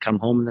Kuwait and would come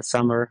home in the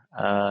summer,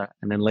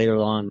 and then later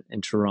on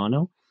in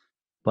Toronto.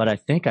 But I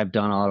think I've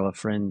done Ottawa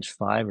Fringe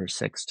 5 or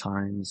 6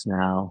 times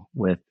now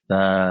with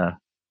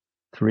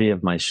 3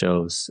 of my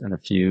shows, and a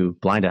few.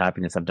 Blind to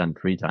Happiness I've done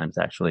 3 times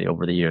actually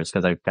over the years,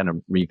 because I kind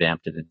of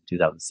revamped it in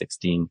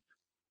 2016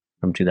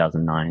 from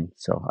 2009.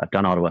 So I've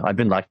done Ottawa. I've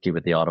been lucky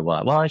with the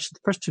Ottawa. Well, the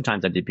first 2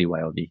 times I did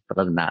BYOB, but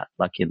other than that,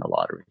 lucky in the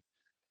lottery.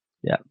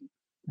 Yeah.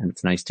 And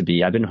it's nice to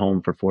be, I've been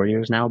home for 4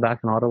 years now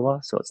back in Ottawa.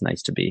 So it's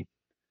nice to be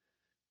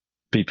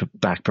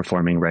back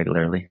performing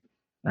regularly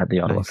at the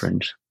Ottawa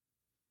Fringe.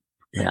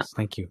 Yeah. Yes,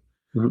 thank you.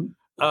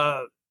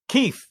 Mm-hmm.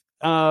 Keith,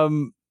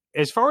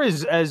 as far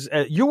as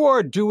you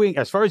are doing,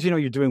 as far as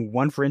you're doing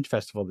one Fringe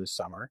festival this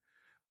summer.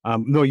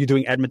 No, you're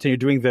doing Edmonton. You're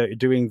doing are you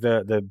doing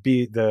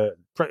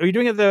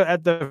it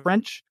at the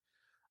French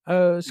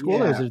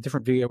school, or is it a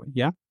different video?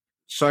 Yeah.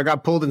 So I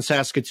got pulled in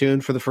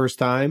Saskatoon for the first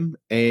time,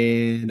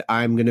 and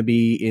I'm going to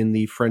be in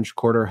the French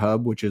Quarter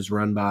Hub, which is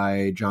run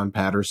by John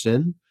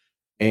Patterson.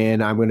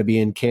 And I'm going to be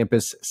in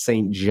Campus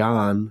St.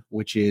 John,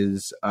 which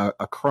is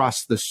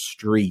across the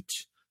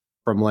street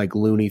from like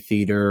Looney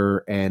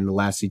Theater and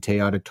La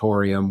Cité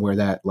Auditorium, where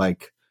that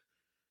like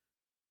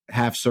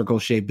half circle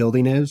shaped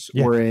building is.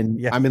 Yeah.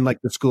 I'm in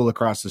like the school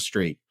across the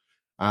street.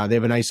 They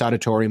have a nice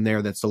auditorium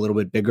there that's a little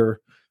bit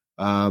bigger.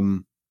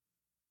 And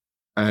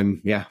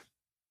yeah.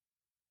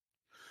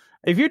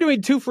 If you're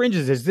doing 2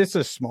 Fringes, is this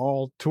a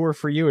small tour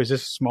for you? Is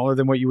this smaller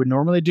than what you would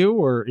normally do?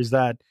 Or is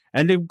that,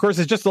 and of course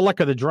it's just the luck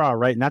of the draw,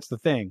 right? And that's the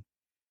thing.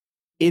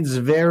 It's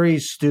very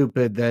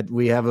stupid that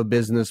we have a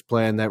business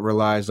plan that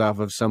relies off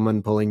of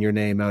someone pulling your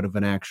name out of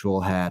an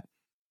actual hat.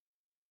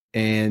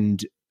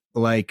 And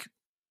like,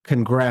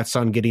 congrats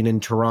on getting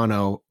in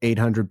Toronto.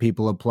 800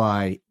 people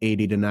apply,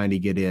 80 to 90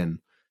 get in.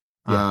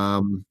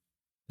 Yeah.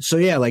 So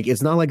yeah, like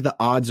it's not like the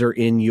odds are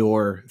in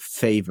your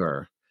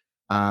favor,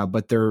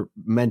 but they're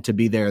meant to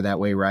be there that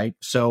way, right?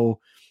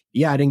 So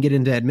yeah, I didn't get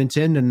into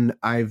Edmonton, and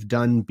I've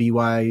done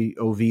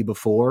BYOV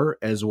before,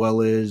 as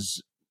well as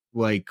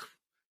like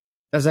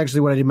that's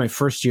actually what I did my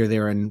first year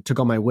there, and took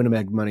all my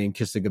Winnipeg money and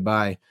kissed it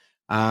goodbye.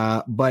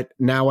 But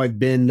now I've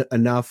been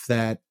enough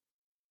that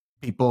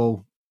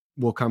people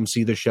will come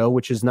see the show,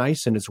 which is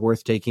nice, and it's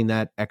worth taking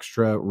that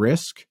extra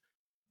risk.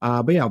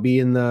 But yeah, I'll be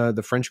in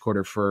the French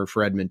Quarter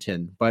for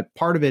Edmonton. But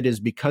part of it is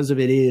because of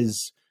it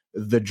is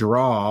the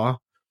draw.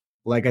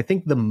 Like I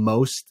think the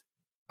most,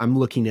 I'm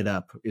looking it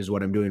up, is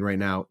what I'm doing right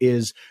now,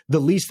 is the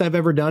least I've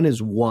ever done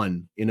is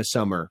one in a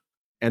summer.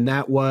 And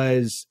that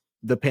was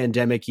the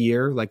pandemic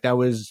year. Like that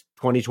was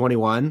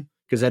 2021,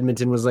 because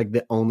Edmonton was like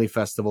the only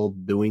festival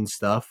doing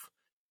stuff.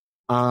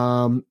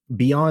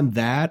 Beyond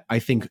that, I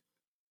think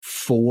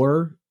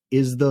 4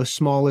 is the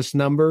smallest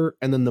number,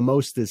 and then the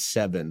most is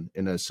 7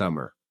 in a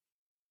summer.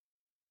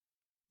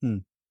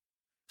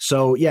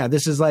 So yeah,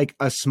 this is like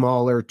a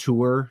smaller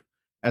tour,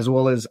 as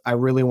well as I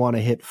really want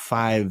to hit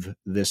 5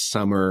 this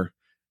summer,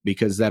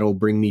 because that'll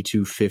bring me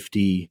to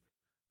 50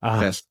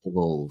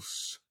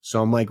 festivals.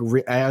 So I'm like,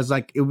 I was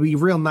like, it would be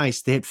real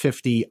nice to hit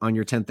 50 on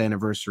your 10th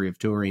anniversary of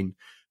touring.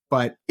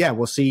 But yeah,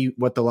 we'll see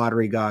what the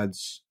lottery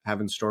gods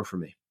have in store for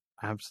me.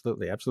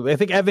 Absolutely. I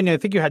think, Evan,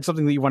 you had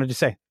something that you wanted to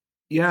say.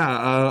 Yeah,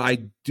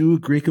 I do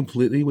agree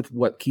completely with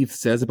what Keith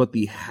says about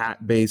the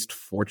hat-based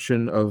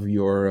fortune of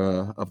your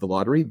of the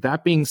lottery.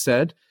 That being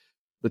said,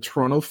 the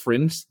Toronto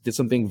Fringe did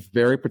something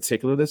very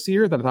particular this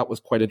year that I thought was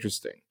quite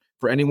interesting.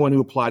 For anyone who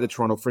applied to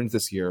Toronto Fringe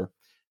this year,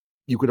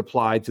 you could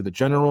apply to the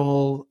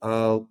general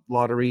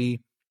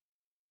lottery,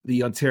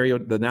 the Ontario,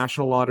 the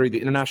national lottery,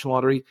 the international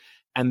lottery,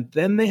 and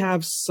then they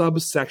have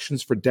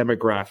subsections for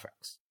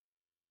demographics.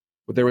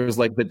 But there was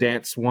like the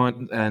dance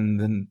one, and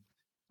then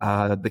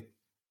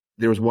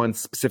there was one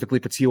specifically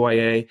for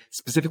TYA,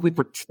 specifically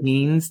for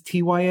teens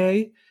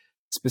TYA,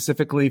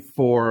 specifically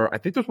for, I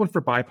think there's one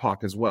for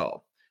BIPOC as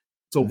well.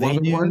 So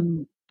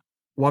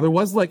while there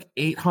was like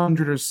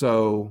 800 or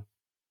so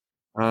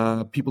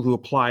people who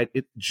applied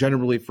it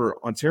generally for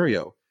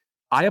Ontario,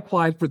 I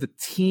applied for the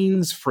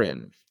Teens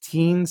Fringe,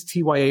 Teens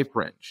TYA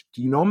Fringe.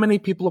 Do you know how many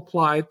people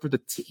applied for the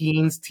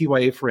Teens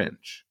TYA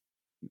Fringe?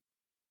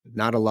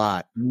 Not a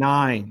lot.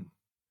 9.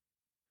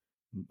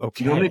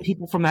 Okay. Do you know how many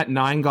people from that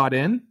 9 got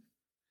in?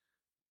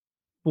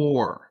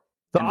 4.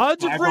 The And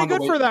odds are 5 pretty on the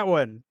good way. for that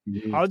one.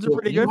 Mhm. Odds are So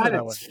pretty if you good for had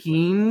that a one.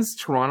 Teens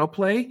Toronto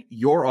play,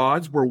 your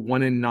odds were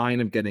 1 in 9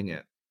 of getting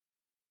it.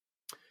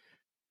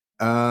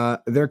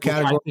 Their Which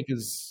category, I think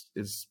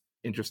is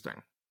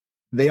interesting.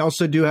 they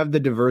also do have the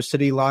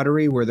diversity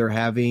lottery, where they're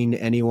having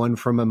anyone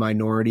from a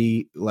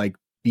minority like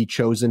be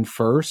chosen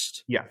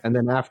first. Yeah. And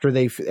then after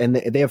they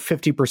have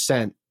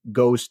 50%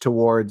 goes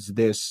towards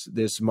this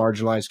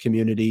marginalized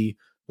community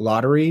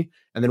lottery.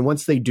 And then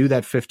once they do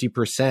that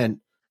 50%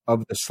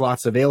 of the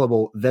slots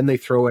available, then they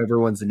throw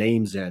everyone's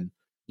names in.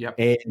 Yep.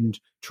 And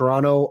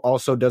Toronto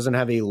also doesn't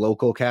have a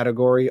local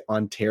category.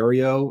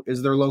 Ontario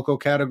is their local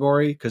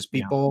category, because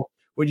people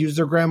would use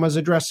their grandma's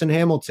address in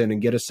Hamilton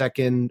and get a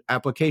second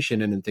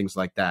application in and things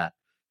like that.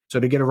 So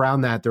to get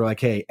around that, they're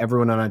like, hey,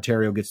 everyone in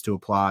Ontario gets to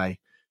apply,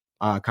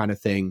 kind of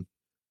thing.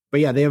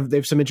 But yeah, they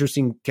have some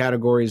interesting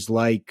categories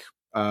like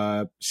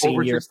Over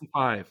senior.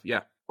 65.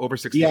 Yeah. Over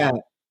 60. Yeah.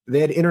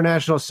 They had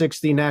International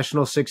 60,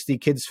 National 60,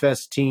 Kids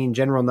Fest Teen,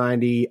 General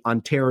 90,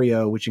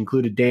 Ontario, which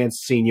included Dance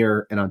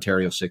Senior and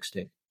Ontario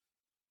 60.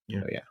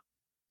 Yeah. So, yeah.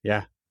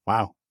 Yeah.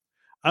 Wow.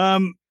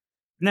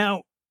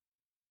 Now,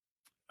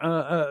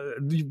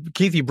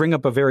 Keith, you bring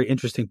up a very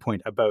interesting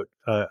point about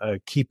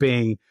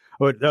keeping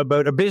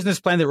about a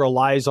business plan that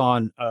relies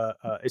on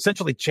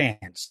essentially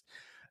chance.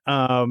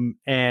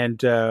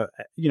 There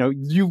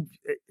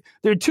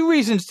are 2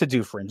 reasons to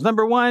do Fringe.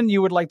 Number 1,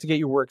 you would like to get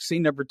your work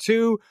seen. Number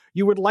 2,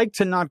 you would like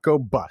to not go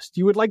bust.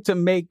 You would like to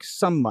make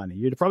some money.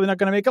 You're probably not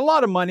going to make a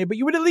lot of money, but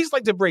you would at least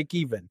like to break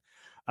even,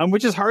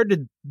 which is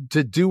hard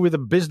to do with a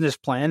business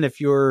plan if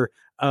you're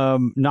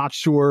not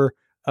sure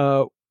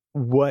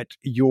what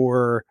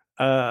your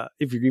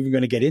if you're even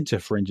going to get into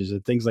fringes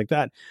and things like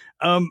that.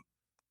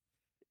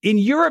 In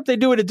Europe, they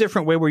do it a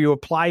different way, where you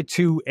apply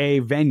to a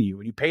venue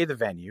and you pay the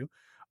venue.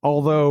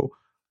 Although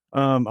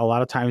a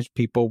lot of times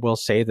people will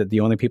say that the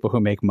only people who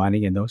make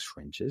money in those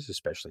fringes,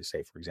 especially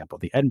say, for example,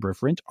 the Edinburgh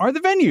Fringe, are the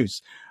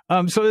venues.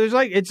 So there's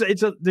like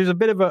there's a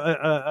bit of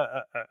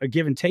a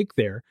give and take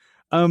there.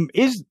 Do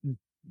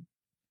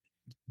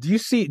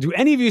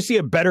any of you see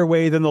a better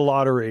way than the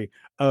lottery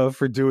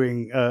for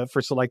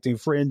selecting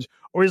Fringe,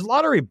 or is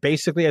lottery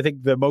basically, I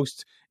think, the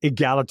most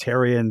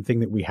egalitarian thing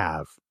that we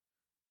have?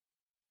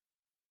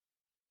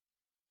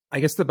 I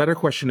guess the better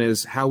question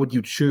is, how would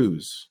you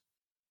choose?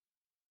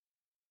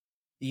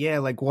 Yeah,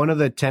 like one of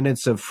the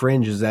tenets of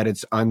Fringe is that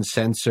it's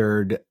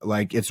uncensored,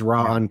 like it's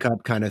raw,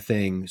 uncut kind of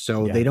thing.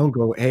 So they don't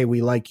go, hey,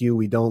 we like you,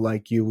 we don't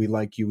like you, we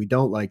like you, we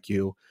don't like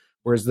you.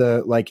 Whereas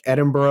the like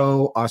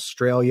Edinburgh,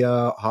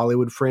 Australia,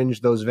 Hollywood Fringe,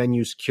 those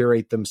venues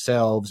curate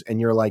themselves, and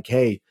you're like,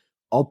 hey,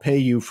 I'll pay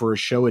you for a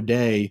show a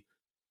day,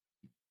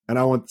 and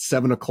I want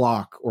 7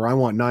 o'clock or I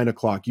want 9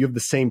 o'clock. You have the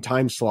same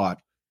time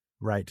slot,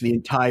 Right. the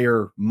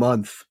entire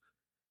month,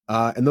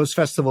 and those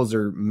festivals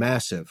are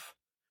massive.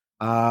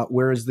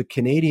 Whereas the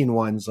Canadian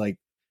ones, like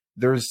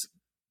there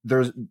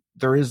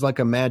is like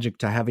a magic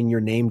to having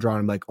your name drawn.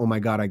 I'm like, oh my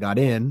God, I got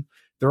in.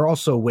 There are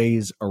also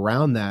ways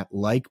around that,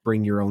 like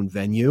bring your own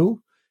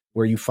venue,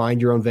 where you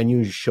find your own venue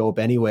and you show up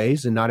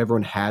anyways. And not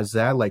everyone has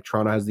that. Like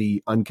Toronto has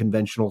the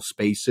unconventional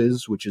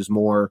spaces, which is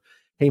more,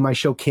 hey, my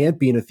show can't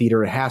be in a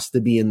theater. It has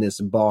to be in this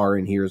bar,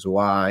 and here's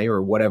why,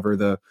 or whatever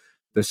the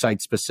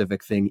site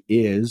specific thing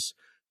is.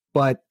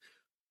 But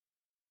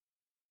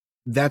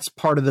that's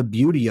part of the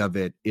beauty of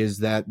it, is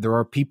that there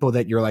are people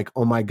that you're like,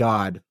 oh my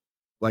God,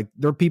 like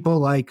there are people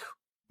like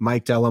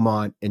Mike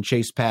Delamont and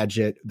Chase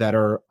Padgett that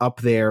are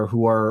up there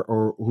who are,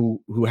 or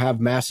who have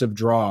massive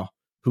draw,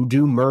 who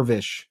do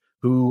Mervish,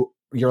 who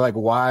you're like,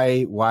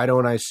 why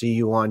don't I see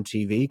you on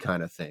TV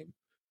kind of thing,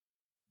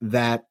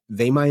 that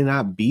they might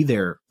not be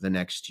there the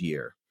next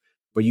year.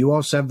 But you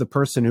also have the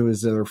person who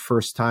is their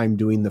first time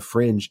doing the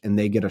Fringe, and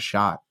they get a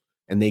shot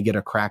and they get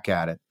a crack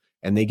at it,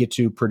 and they get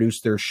to produce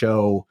their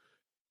show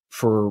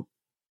for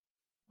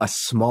a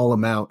small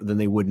amount than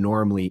they would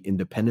normally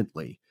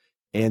independently.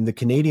 And the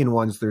Canadian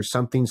ones, there's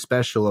something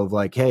special of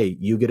like, hey,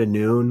 you get a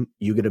noon,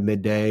 you get a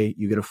midday,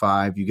 you get a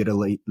 5, you get a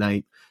late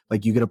night,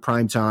 like you get a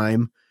prime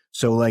time.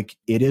 So like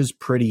it is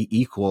pretty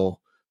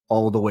equal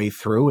all the way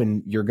through,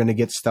 and you're going to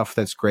get stuff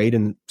that's great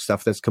and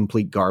stuff that's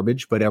complete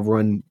garbage, but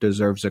everyone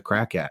deserves a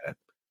crack at it.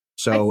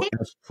 So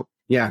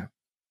yeah.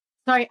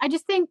 Sorry, I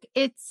just think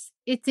it's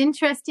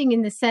interesting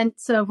in the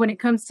sense of when it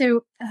comes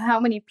to how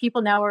many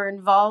people now are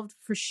involved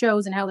for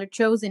shows and how they're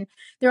chosen.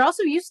 There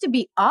also used to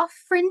be off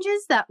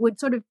fringes that would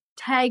sort of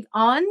tag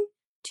on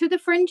to the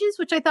fringes,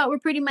 which I thought were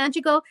pretty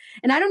magical.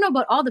 And I don't know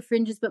about all the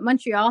fringes, but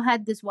Montreal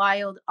had this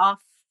wild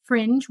off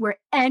fringe where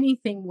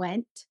anything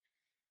went.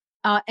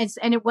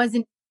 And it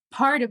wasn't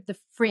part of the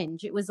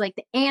fringe. It was like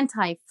the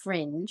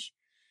anti-fringe.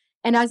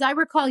 And as I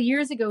recall,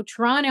 years ago,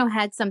 Toronto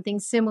had something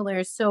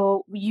similar.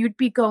 So you'd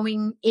be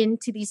going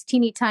into these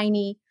teeny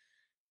tiny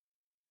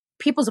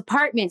people's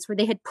apartments where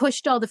they had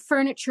pushed all the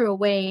furniture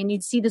away, and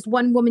you'd see this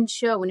one woman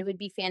show, and it would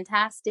be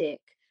fantastic.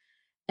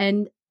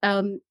 And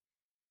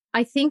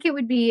I think it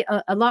would be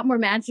a lot more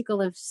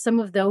magical if some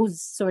of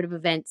those sort of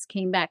events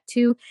came back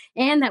too.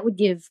 And that would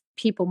give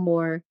people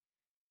more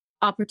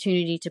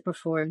opportunity to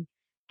perform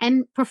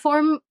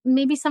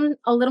maybe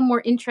a little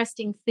more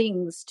interesting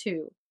things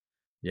too.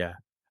 Yeah.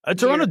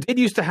 Toronto did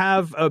used to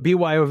have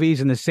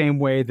BYOVs in the same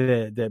way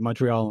that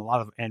Montreal and a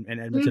lot of and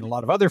Edmonton, a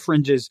lot of other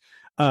fringes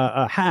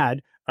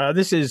had.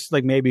 This is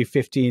like maybe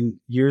 15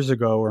 years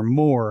ago or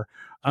more.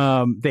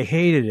 They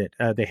hated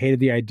it. They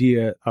hated the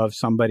idea of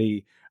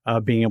somebody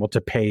being able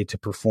to pay to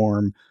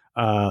perform,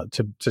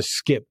 to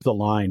skip the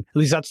line. At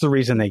least that's the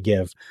reason they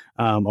give.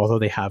 Although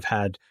they have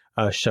had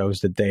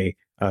shows that they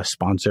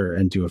sponsor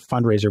and do a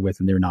fundraiser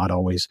with, and they're not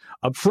always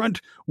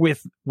upfront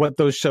with what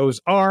those shows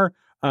are.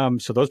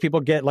 So those people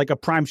get like a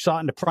prime shot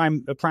into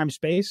prime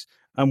space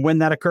when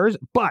that occurs.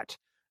 But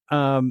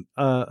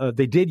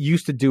they did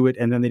used to do it,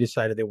 and then they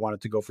decided they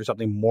wanted to go for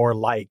something more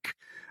like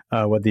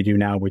what they do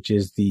now, which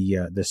is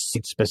the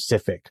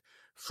site-specific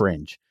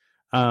fringe.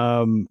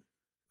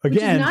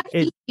 Again, not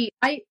easy.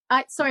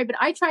 Sorry, but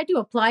I tried to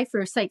apply for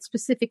a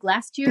site-specific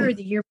last year or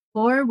the year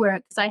before,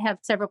 because I have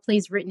several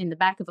plays written in the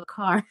back of a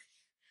car.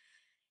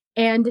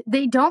 And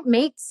they don't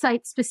make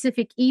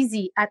site-specific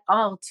easy at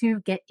all to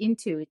get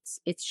into.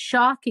 It's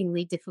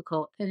shockingly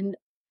difficult. And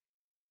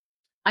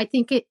I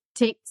think it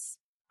takes,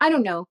 I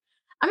don't know,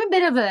 I'm a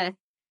bit of a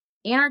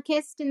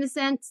anarchist in the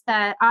sense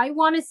that I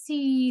want to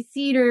see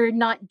theater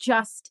not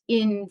just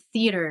in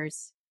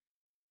theaters.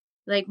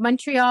 Like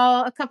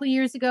Montreal a couple of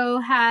years ago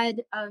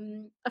had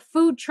a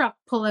food truck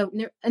pull out,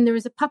 and there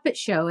was a puppet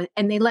show,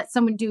 and they let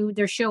someone do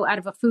their show out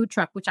of a food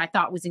truck, which I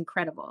thought was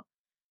incredible.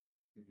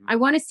 I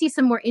want to see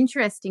some more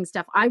interesting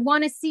stuff. I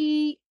want to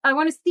see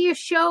a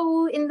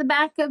show in the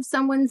back of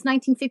someone's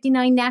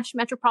 1959 Nash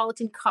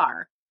Metropolitan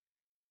car,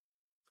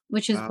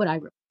 which is what I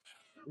wrote.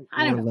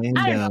 I don't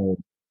know.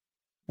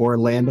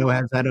 Orlando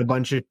has had a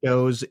bunch of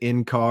shows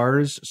in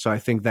cars, so I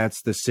think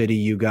that's the city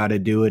you got to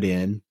do it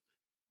in.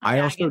 I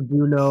also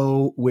do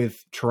know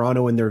with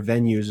Toronto and their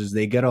venues is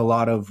they get a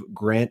lot of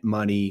grant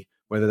money,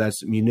 whether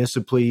that's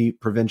municipally,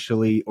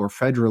 provincially, or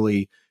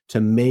federally,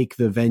 to make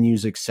the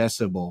venues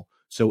accessible.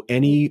 So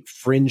any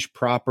fringe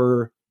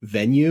proper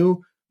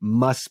venue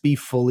must be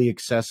fully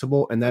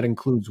accessible, and that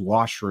includes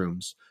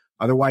washrooms.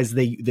 Otherwise,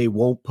 they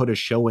won't put a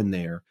show in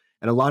there.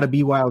 And a lot of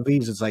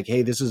BYOVs, it's like,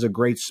 hey, this is a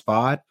great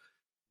spot,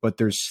 but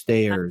there's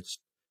stairs.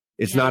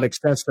 It's not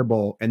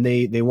accessible, and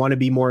they want to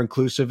be more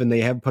inclusive, and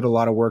they have put a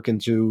lot of work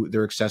into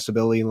their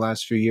accessibility in the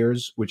last few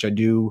years, which I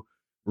do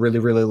really,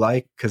 really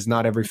like, because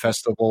not every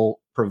festival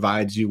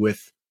provides you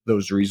with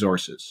those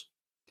resources.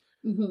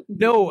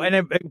 No,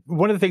 and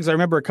one of the things I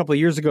remember a couple of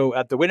years ago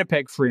at the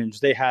Winnipeg Fringe,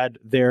 they had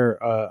their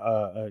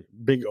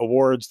big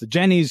awards. The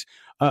Jennies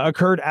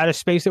occurred at a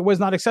space that was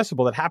not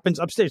accessible. That happens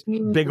upstairs.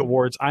 Big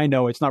awards, I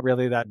know it's not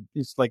really that.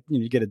 It's like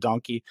you get a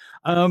donkey,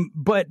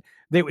 but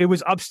it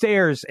was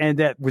upstairs, and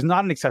that was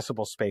not an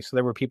accessible space. So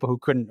there were people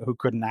who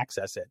couldn't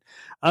access it.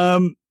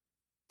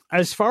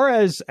 As far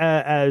as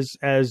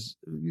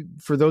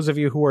for those of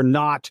you who are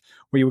not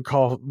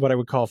what I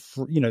would call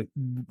who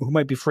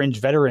might be Fringe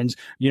veterans,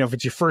 if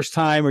it's your first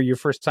time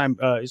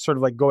sort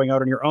of like going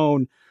out on your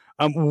own,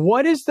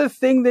 what is the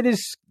thing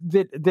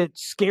that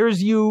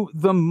scares you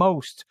the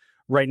most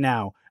right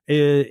now?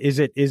 What is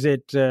it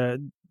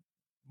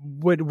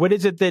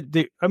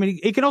that I mean,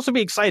 it can also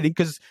be exciting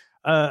because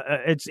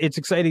it's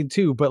exciting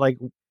too, but like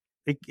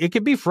it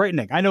can be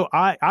frightening. I know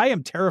I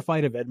am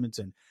terrified of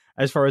Edmonton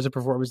as far as a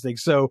performance thing.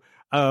 So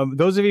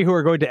those of you who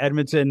are going to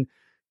Edmonton,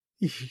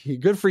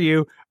 good for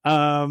you.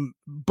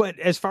 But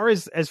as far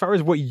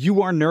as what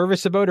you are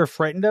nervous about or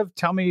frightened of,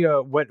 tell me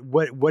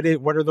what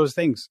are those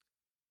things?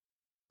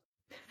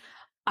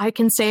 I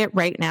can say it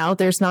right now.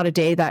 There's not a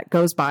day that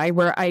goes by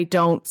where I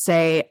don't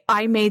say,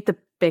 I made the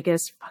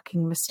biggest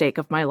fucking mistake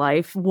of my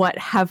life. What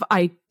have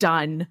I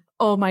done?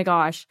 Oh my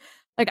gosh.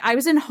 Like, I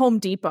was in Home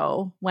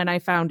Depot when I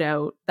found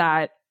out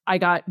that I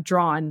got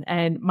drawn,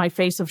 and my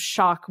face of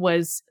shock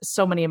was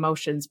so many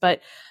emotions.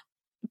 But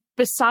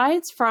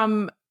besides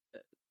from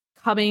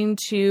coming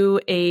to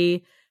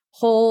a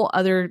whole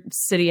other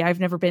city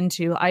I've never been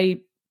to, I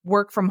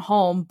work from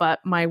home, but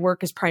my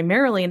work is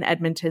primarily in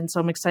Edmonton. So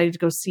I'm excited to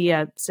go see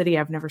a city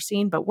I've never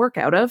seen, but work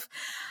out of.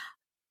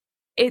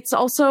 It's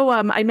also,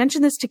 I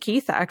mentioned this to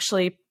Keith,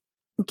 actually.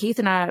 Keith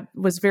and I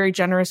was very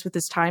generous with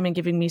his time and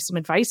giving me some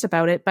advice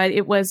about it, but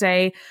it was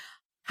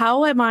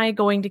how am I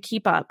going to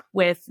keep up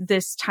with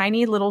this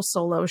tiny little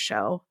solo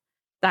show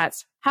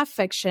that's half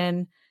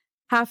fiction,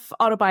 half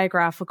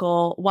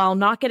autobiographical, while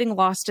not getting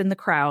lost in the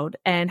crowd?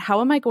 And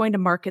how am I going to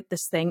market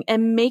this thing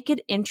and make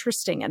it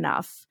interesting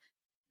enough?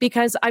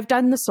 Because I've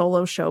done the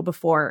solo show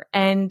before,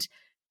 and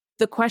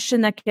the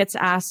question that gets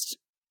asked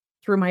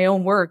through my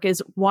own work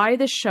is, why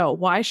this show?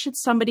 Why should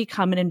somebody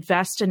come and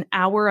invest an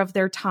hour of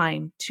their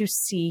time to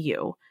see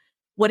you?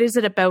 What is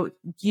it about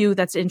you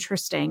that's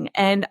interesting?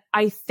 And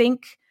I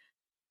think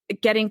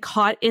getting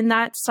caught in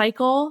that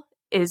cycle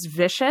is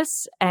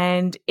vicious,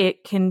 and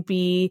it can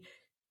be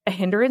a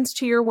hindrance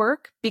to your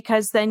work,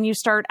 because then you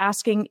start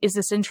asking, is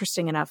this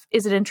interesting enough?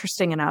 Is it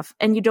interesting enough?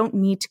 And you don't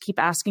need to keep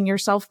asking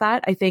yourself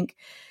that. I think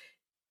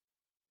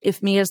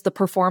if me as the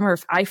performer,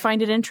 if I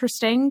find it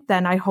interesting,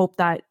 then I hope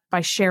that by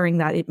sharing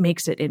that, it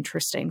makes it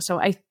interesting. So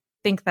I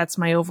think that's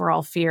my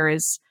overall fear,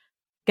 is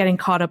getting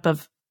caught up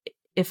of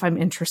if I'm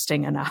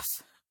interesting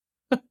enough.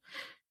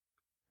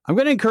 I'm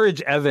going to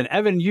encourage Evan.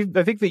 Evan,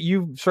 I think that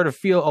you sort of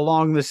feel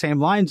along the same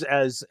lines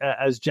as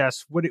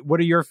Jess. What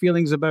are your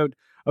feelings about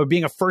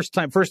being a first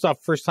time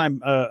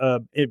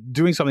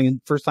doing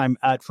something first time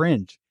at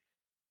Fringe?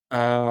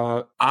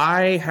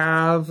 I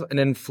have an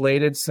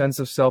inflated sense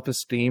of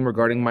self-esteem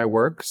regarding my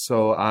work,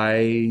 so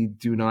I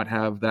do not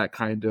have that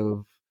kind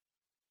of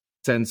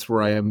sense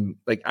where I am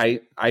like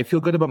I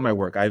feel good about my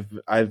work.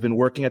 I've been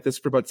working at this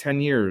for about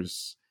 10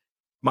 years.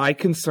 My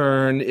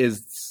concern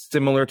is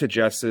similar to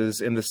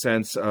Jess's in the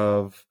sense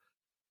of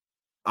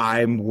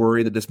I'm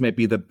worried that this might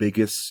be the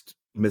biggest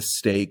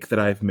mistake that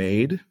I've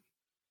made,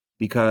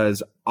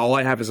 because all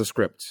I have is a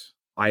script.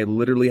 I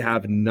literally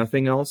have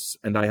nothing else,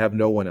 and I have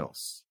no one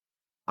else.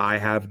 I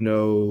have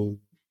no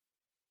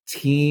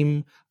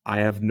team. I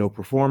have no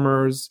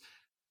performers.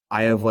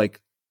 I have like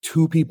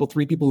 3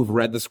 people who've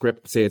read the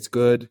script, say it's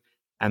good,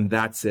 and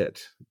that's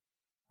it.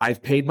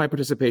 I've paid my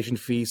participation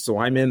fee, so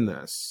I'm in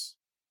this.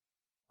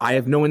 I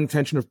have no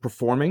intention of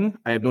performing.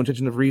 I have no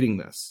intention of reading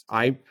this.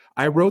 I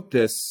wrote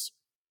this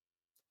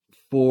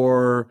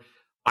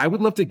I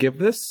would love to give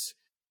this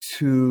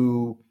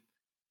to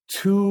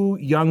 2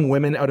 young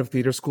women out of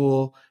theater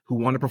school who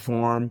want to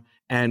perform,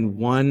 and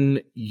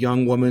 1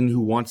 young woman who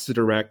wants to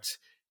direct,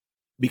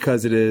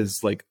 because it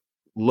is like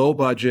low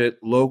budget,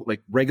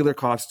 like regular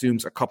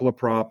costumes, a couple of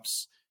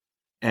props,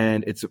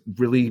 and it's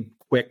really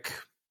quick,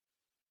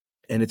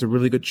 and it's a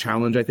really good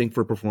challenge, I think,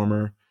 for a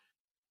performer.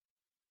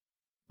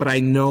 But I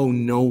know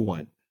no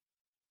one,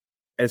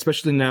 and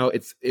especially now.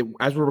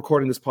 As we're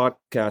recording this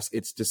podcast,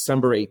 it's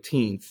December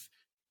 18th,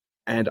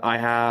 and I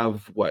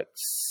have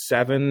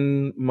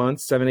 7,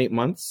 8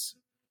 months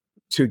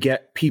to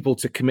get people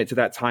to commit to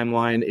that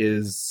timeline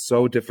is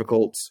so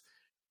difficult.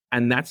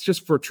 And that's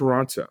just for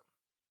Toronto.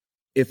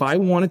 If I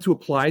wanted to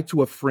apply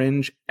to a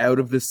Fringe out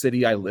of the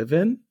city I live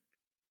in,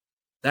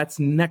 that's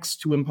next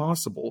to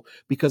impossible,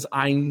 because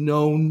I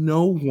know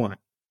no one.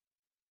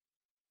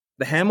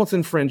 The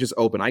Hamilton Fringe is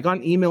open. I got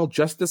an email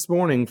just this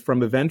morning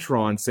from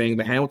Eventron saying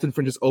the Hamilton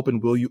Fringe is open.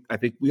 Will you? I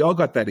think we all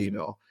got that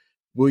email.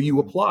 Will you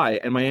apply?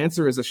 And my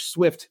answer is a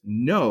swift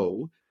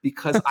no,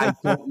 because I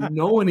don't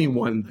know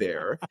anyone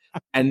there.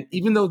 And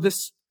even though the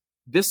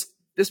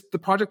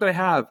project that I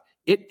have,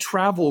 it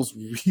travels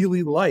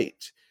really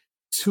light.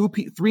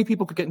 three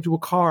people could get into a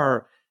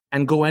car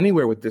and go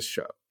anywhere with this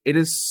show. It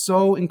is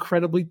so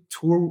incredibly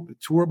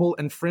tourable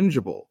and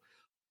fringeable,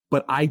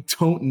 but I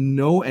don't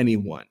know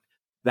anyone.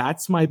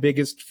 That's my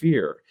biggest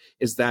fear,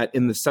 is that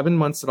in the 7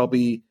 months that I'll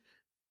be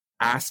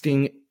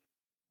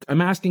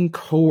I'm asking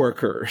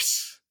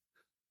coworkers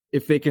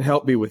if they can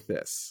help me with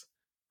this.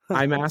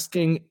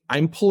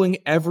 I'm pulling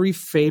every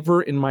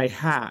favor in my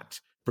hat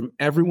from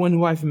everyone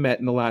who I've met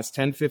in the last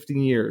 10,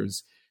 15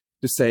 years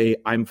to say,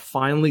 I'm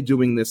finally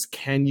doing this.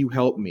 Can you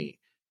help me?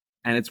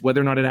 And it's whether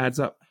or not it adds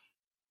up.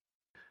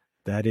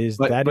 But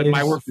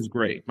my work is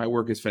great. My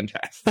work is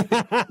fantastic.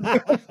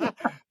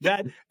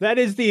 that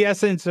is the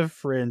essence of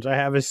Fringe. I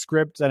have a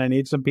script and I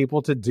need some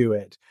people to do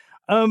it.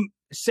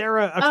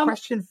 Sarah, a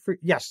question for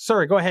yes.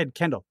 Sorry, go ahead,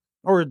 Kendall.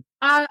 Or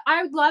I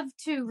would love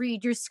to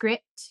read your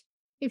script.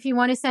 If you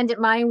want to send it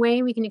my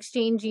way, we can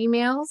exchange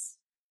emails,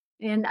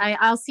 and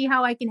I'll see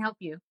how I can help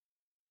you.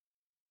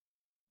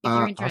 If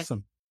you're interested.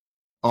 Awesome.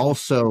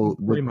 Also,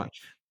 very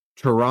much.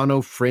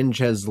 Toronto Fringe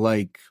has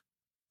like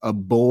a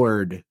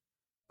board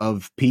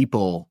of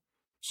people.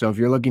 So if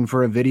you're looking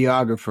for a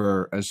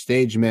videographer, a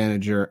stage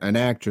manager, an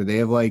actor, they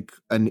have like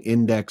an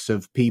index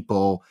of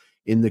people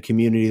in the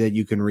community that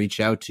you can reach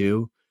out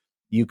to.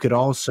 You could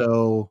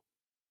also,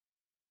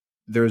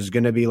 there's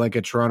going to be like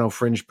a Toronto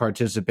Fringe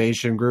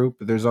participation group.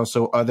 There's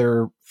also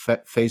other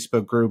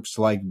Facebook groups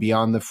like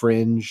Beyond the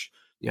Fringe,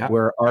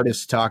 where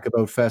artists talk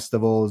about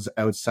festivals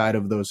outside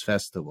of those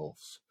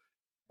festivals.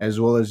 As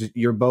well as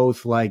you're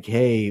both like,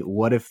 hey,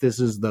 what if this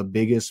is the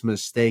biggest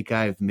mistake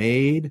I've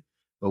made?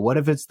 But what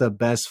if it's the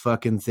best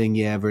fucking thing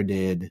you ever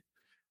did,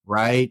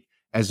 right?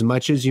 As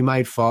much as you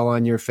might fall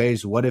on your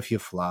face, what if you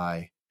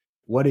fly?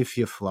 What if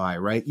you fly,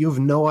 right? You have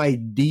no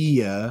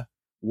idea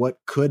what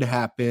could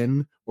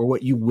happen or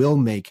what you will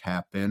make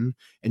happen.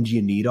 And do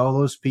you need all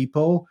those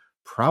people?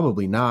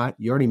 Probably not.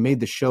 You already made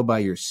the show by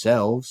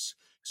yourselves.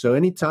 So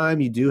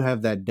anytime you do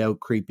have that doubt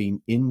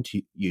creeping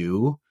into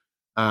you,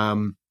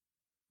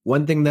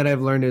 one thing that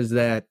I've learned is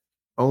that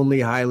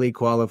only highly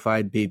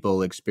qualified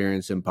people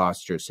experience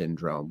imposter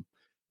syndrome.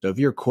 So if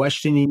you're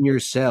questioning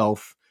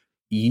yourself,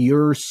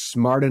 you're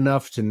smart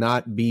enough to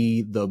not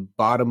be the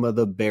bottom of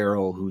the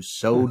barrel who's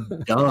so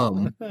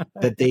dumb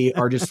that they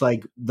are just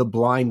like the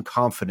blind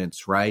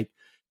confidence, right?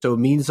 So it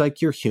means like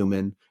you're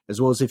human,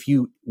 as well as if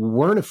you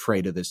weren't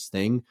afraid of this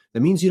thing, that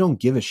means you don't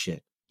give a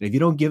shit. And if you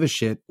don't give a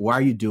shit, why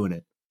are you doing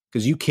it?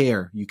 Because you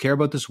care. You care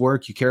about this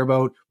work. You care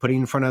about putting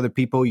it in front of other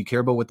people. You care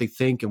about what they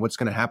think and what's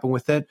going to happen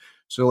with it.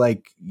 So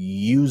like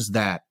use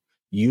that.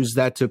 Use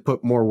that to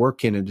put more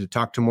work in and to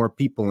talk to more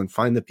people and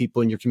find the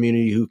people in your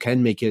community who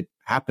can make it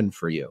happen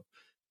for you.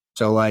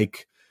 So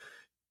like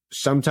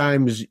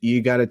sometimes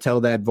you got to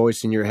tell that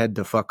voice in your head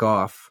to fuck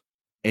off,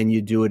 and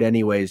you do it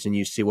anyways and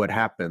you see what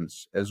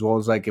happens. As well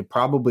as like it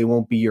probably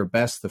won't be your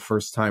best the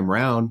first time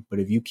round, but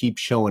if you keep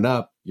showing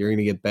up, you're going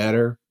to get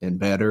better and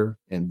better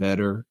and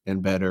better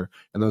and better.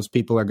 And those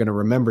people are going to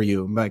remember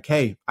you and be like,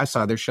 hey, I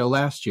saw their show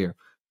last year.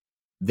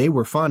 They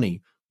were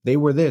funny. They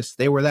were this,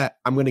 they were that.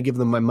 I'm going to give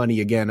them my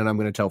money again, and I'm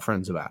going to tell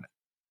friends about it.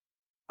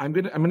 I'm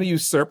going to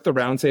usurp the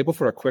roundtable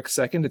for a quick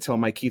second to tell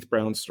my Keith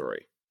Brown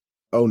story.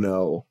 Oh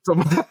no!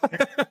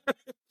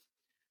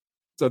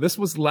 So this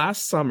was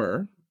last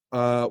summer.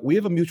 We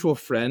have a mutual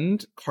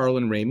friend,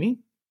 Carlin Ramey.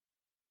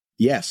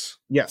 Yes.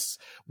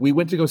 We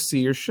went to go see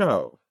your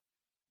show,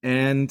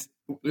 and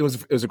it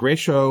was a great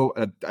show.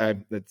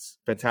 It's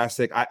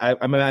fantastic. I'm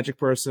a magic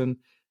person.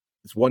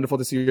 It's wonderful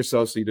to see your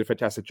show. So you did a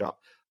fantastic job.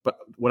 But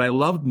what I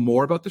loved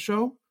more about the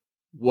show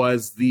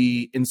was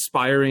the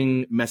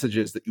inspiring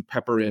messages that you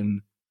pepper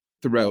in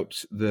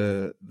throughout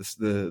the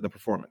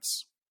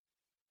performance,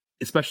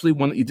 especially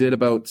one that you did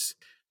about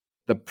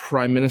the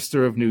Prime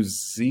Minister of New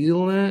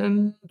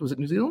Zealand. Was it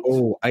New Zealand?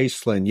 Oh,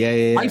 Iceland.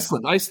 Yeah.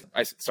 Iceland.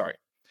 Sorry,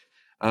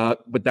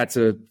 but that's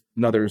a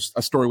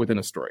story within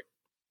a story.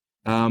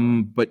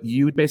 But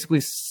you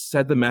basically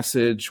said the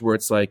message where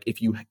it's like,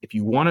 if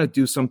you want to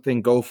do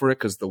something, go for it,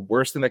 because the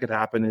worst thing that could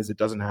happen is it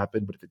doesn't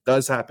happen. But if it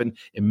does happen,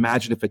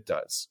 imagine if it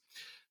does.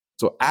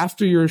 So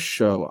after your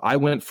show, I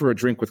went for a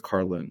drink with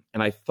Carlin,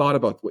 and I thought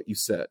about what you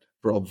said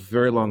for a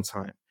very long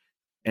time.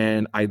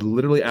 And I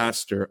literally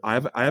asked her, I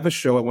have a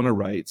show I want to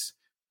write.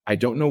 I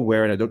don't know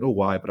where and I don't know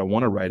why, but I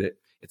want to write it.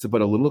 It's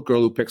about a little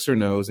girl who picks her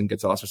nose and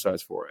gets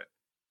ostracized for it.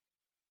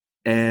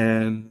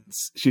 And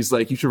she's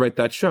like, you should write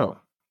that show.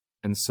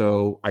 And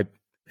so I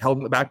held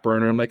in the back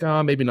burner. I'm like,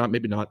 oh, maybe not.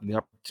 And the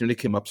opportunity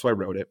came up, so I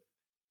wrote it.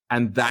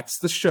 And that's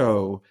the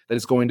show that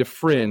is going to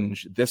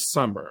Fringe this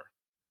summer.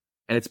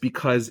 And it's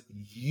because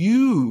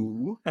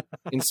you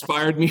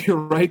inspired me to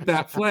write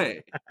that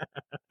play.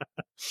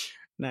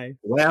 Nice.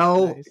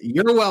 Well,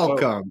 you're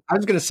welcome. I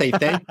was going to say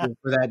thank you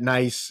for that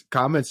nice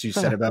comments you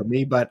said about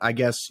me, but I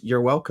guess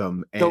you're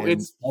welcome. And so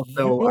it's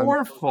also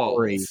your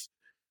fault.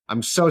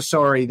 I'm so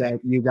sorry that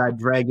you got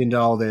dragged into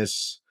all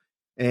this,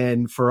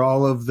 and for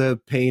all of the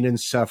pain and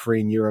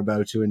suffering you're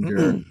about to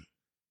endure.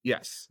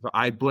 Yes. So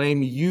I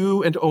blame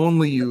you and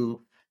only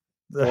you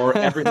for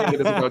everything that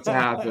is about to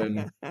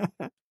happen.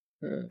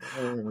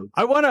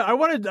 I want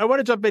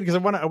to jump in because I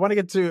want to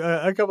get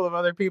to a couple of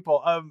other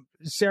people.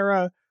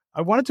 Sarah,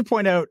 I wanted to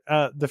point out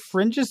the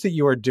fringes that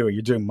you are doing.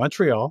 You're doing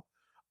Montreal,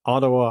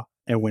 Ottawa,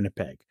 and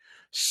Winnipeg.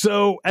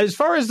 So as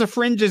far as the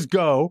fringes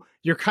go,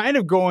 you're kind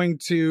of going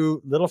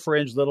to little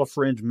fringe,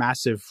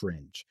 massive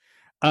fringe.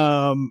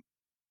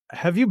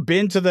 Have you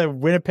been to the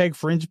Winnipeg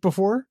Fringe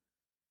before?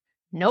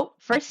 Nope,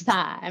 first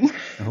time.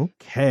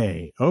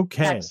 Okay.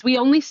 Yes, we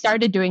only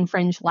started doing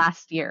Fringe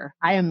last year.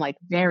 I am like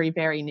very,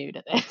 very new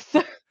to this.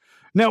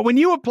 Now, when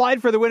you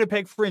applied for the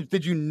Winnipeg Fringe,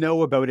 did you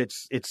know about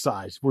its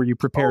size? Were you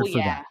prepared for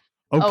that?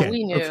 Okay. Oh,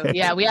 we knew. Okay.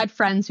 Yeah, we had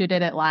friends who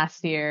did it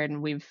last year,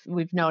 and we've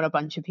known a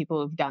bunch of people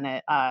who've done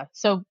it.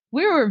 So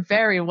we were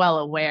very well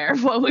aware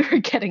of what we were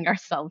getting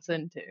ourselves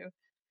into.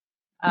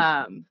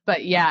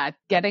 But yeah,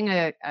 getting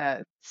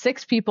a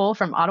 6 people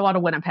from Ottawa to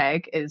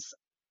Winnipeg is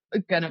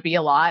gonna be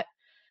a lot.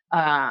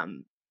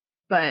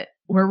 But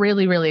we're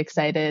really, really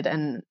excited,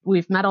 and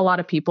we've met a lot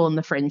of people in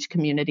the Fringe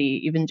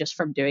community, even just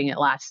from doing it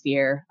last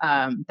year,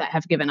 that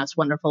have given us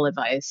wonderful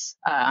advice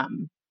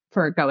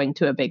for going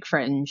to a big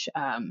Fringe.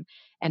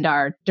 And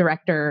our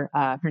director,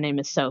 her name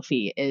is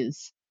Sophie,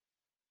 is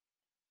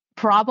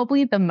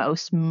probably the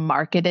most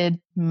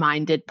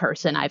marketed-minded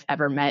person I've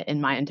ever met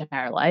in my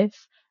entire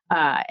life,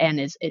 and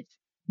it's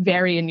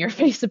very in your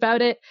face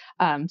about it.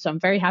 So I'm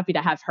very happy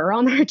to have her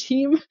on our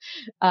team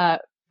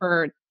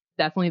for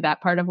definitely that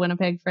part of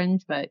Winnipeg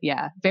Fringe. But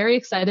yeah, very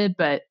excited,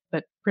 but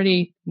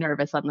pretty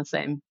nervous on the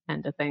same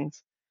end of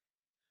things.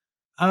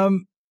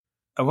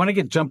 I want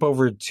to jump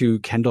over to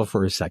Kendall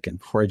for a second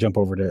before I jump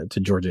over to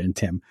Georgia and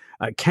Tim.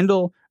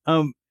 Kendall,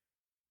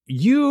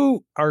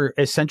 you are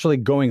essentially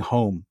going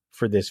home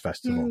for this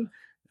festival.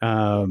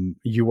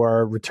 You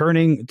are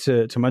returning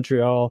to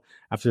Montreal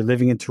after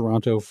living in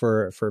Toronto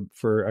for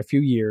a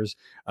few years.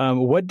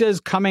 What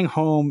does coming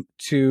home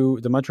to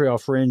the Montreal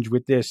Fringe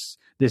with this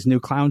new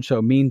clown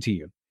show mean to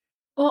you?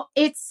 Well,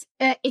 it's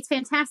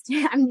fantastic.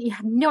 I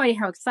have no idea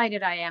how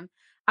excited I am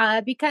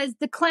because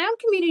the clown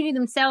community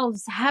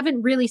themselves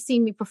haven't really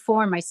seen me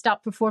perform. I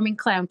stopped performing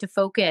clown to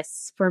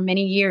focus for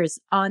many years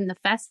on the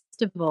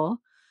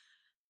festival.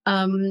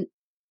 And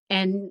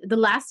the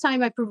last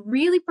time I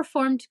really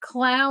performed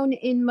clown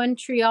in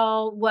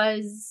Montreal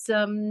was,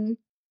 at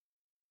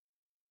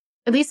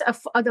least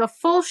the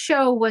full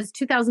show was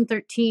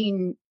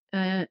 2013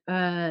 or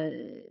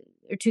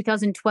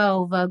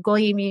 2012.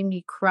 Goya Made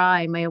Me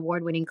Cry, my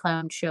award-winning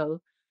clown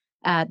show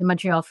at the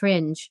Montreal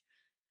Fringe.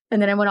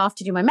 And then I went off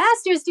to do my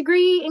master's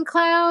degree in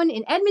clown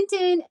in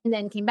Edmonton, and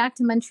then came back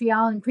to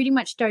Montreal and pretty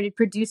much started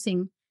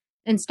producing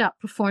and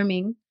stopped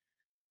performing.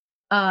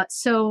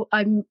 So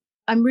I'm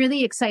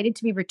really excited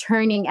to be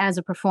returning as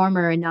a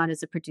performer and not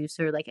as a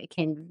producer. Like, I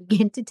can't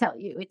begin to tell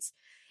you.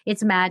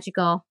 It's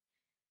magical.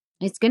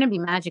 It's going to be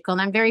magical.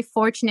 And I'm very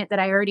fortunate that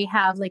I already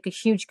have like a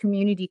huge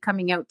community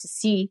coming out to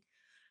see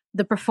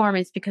the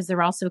performance because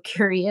they're also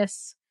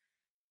curious.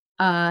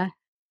 And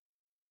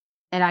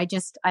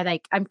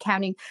I'm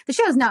counting. The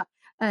show's not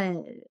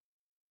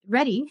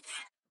ready,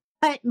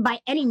 but by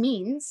any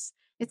means,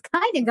 it's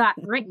kind of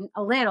gotten written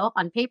a little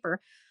on paper.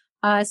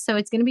 So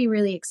it's going to be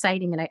really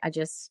exciting, and I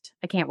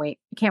can't wait.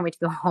 I can't wait to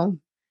go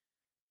home.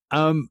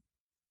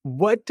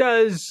 What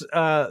does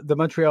the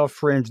Montreal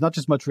Fringe, not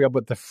just Montreal,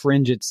 but the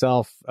Fringe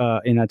itself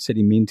in that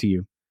city mean to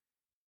you?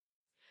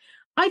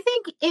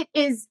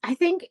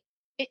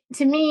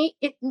 To me,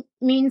 it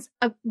means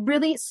a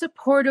really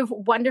supportive,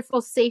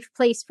 wonderful, safe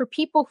place for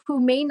people who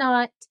may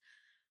not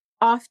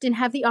often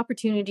have the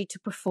opportunity to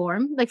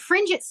perform. Like,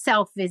 Fringe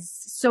itself is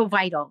so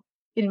vital,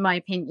 in my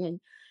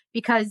opinion,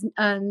 because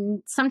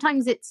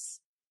sometimes it's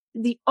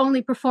the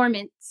only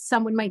performance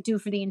someone might do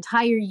for the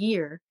entire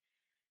year.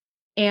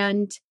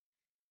 And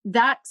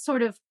that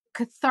sort of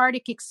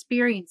cathartic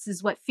experience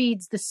is what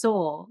feeds the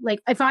soul. Like,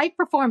 if I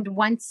performed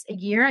once a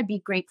year, I'd be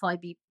grateful. I'd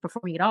be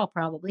performing at all,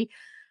 probably.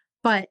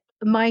 But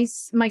my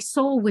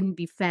soul wouldn't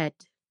be fed.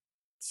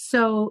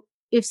 So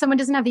if someone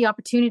doesn't have the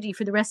opportunity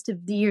for the rest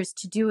of the years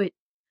to do it,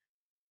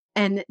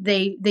 and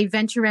they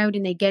venture out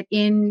and they get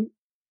in,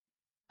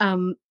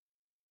 to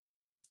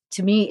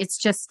me, it's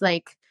just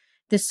like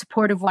this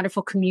supportive,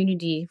 wonderful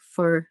community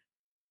for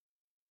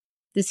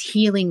this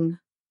healing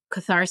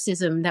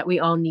catharsism that we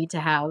all need to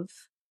have.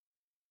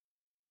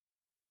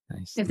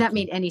 Nice. If that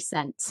made any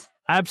sense.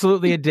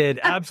 Absolutely it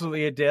did.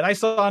 Absolutely it did. I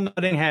saw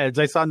nodding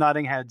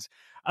heads.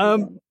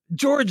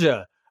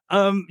 Georgia,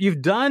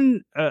 you've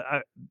done,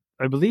 I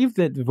believe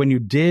that when you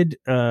did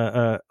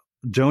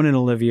Joan and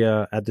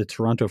Olivia at the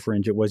Toronto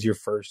Fringe, it was your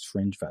first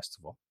Fringe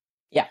festival.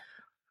 Yeah.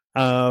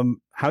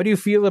 How do you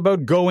feel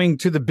about going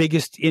to the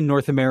biggest in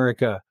North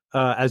America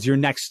as your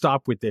next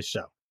stop with this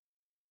show?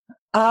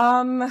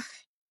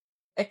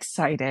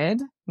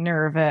 Excited,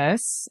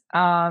 nervous.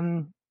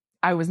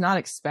 I was not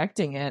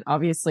expecting it,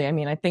 obviously. I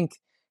mean, I think,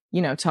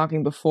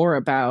 talking before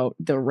about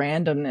the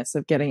randomness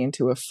of getting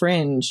into a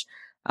Fringe,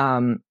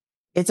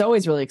 it's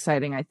always really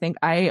exciting. I think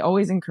I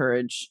always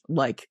encourage,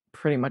 like,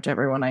 pretty much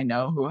everyone I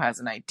know who has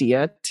an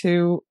idea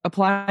to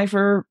apply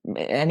for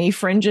any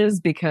Fringes,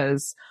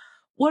 because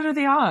what are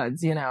the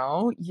odds? You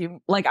know,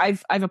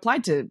 I've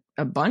applied to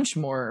a bunch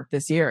more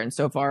this year, and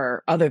so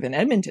far, other than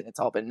Edmonton, it's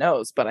all been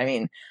no's. But I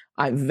mean,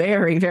 I'm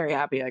very, very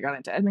happy I got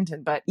into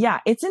Edmonton. But yeah,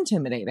 it's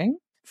intimidating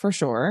for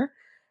sure.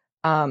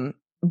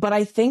 But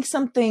I think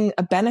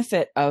a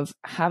benefit of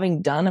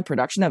having done a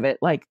production of it,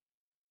 like,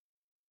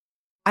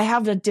 I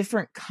have a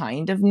different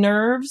kind of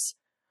nerves,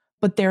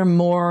 but they're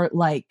more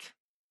like,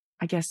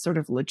 I guess, sort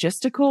of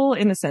logistical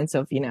in the sense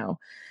of,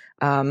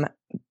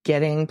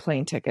 getting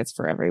plane tickets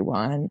for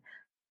everyone.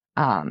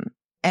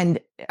 And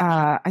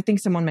I think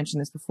someone mentioned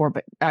this before,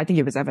 but I think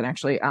it was Evan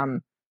actually,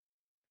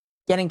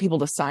 getting people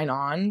to sign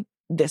on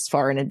this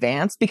far in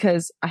advance,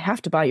 because I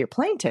have to buy your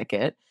plane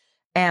ticket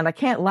and I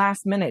can't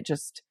last minute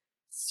just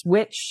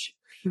switch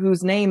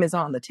whose name is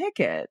on the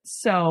ticket.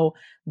 So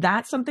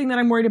that's something that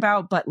I'm worried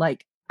about. But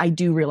like, I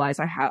do realize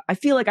I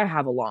feel like I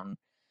have a long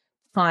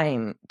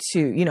time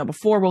to,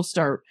 before we'll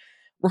start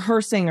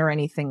rehearsing or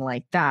anything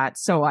like that.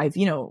 So I've,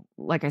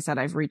 like I said,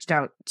 I've reached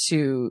out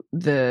to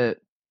the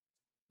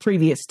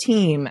previous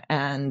team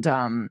and,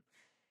 I'm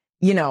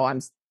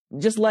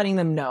just letting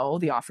them know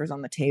the offer's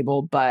on the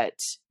table, but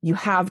you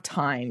have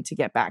time to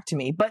get back to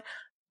me. But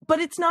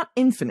it's not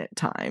infinite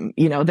time.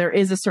 There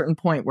is a certain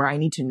point where I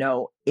need to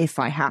know if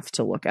I have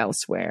to look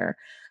elsewhere.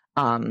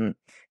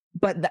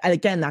 But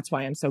again, that's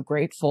why I'm so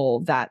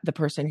grateful that the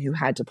person who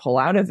had to pull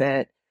out of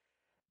it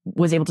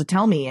was able to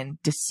tell me in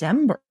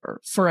December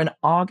for an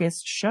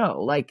August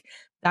show. Like,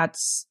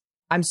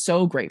 I'm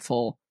so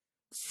grateful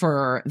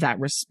for that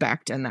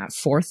respect and that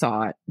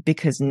forethought,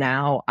 because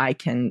now I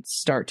can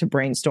start to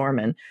brainstorm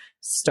and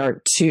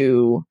start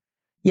to,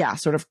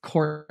 sort of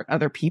court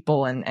other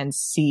people and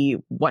see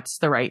what's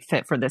the right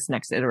fit for this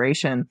next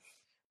iteration.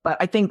 But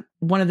I think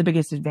one of the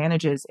biggest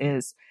advantages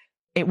is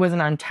it was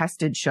an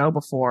untested show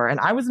before, and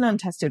I was an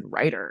untested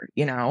writer.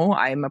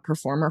 I'm a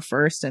performer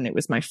first, and it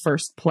was my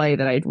first play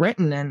that I'd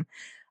written, and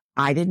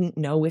I didn't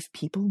know if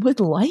people would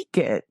like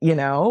it,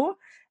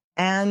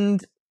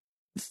 and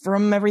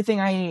from everything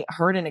I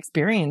heard and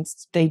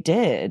experienced, they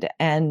did.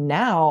 And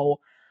now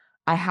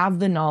I have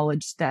the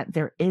knowledge that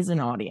there is an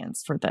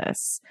audience for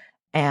this,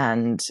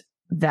 and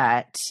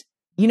that,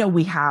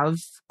 we have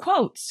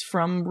quotes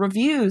from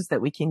reviews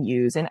that we can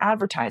use in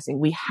advertising.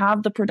 We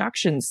have the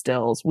production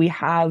stills. We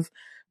have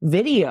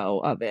video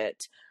of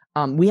it.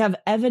 We have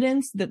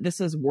evidence that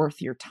this is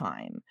worth your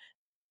time.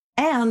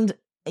 And,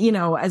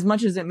 as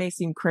much as it may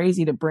seem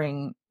crazy to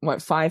bring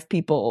 5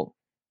 people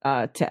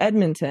to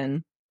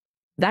Edmonton,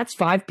 that's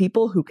 5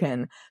 people who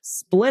can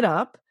split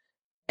up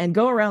and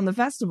go around the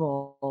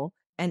festival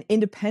and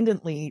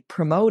independently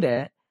promote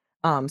it.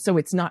 So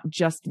it's not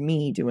just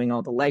me doing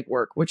all the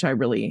legwork, which I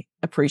really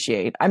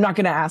appreciate. I'm not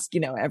going to ask,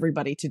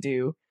 everybody to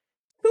do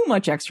too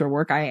much extra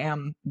work. I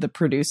am the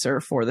producer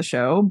for the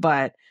show,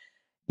 but,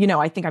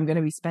 I think I'm going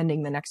to be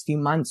spending the next few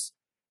months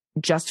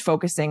just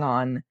focusing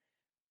on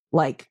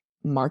like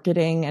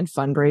marketing and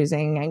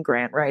fundraising and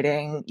grant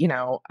writing.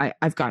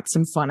 I've got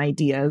some fun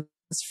ideas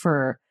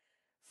for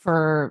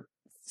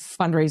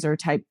fundraiser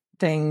type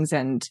things.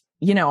 And,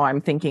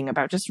 I'm thinking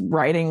about just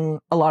writing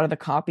a lot of the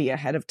copy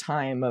ahead of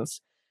time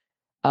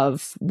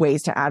of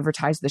ways to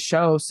advertise the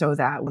show, so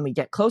that when we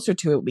get closer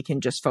to it, we can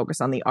just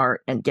focus on the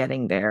art and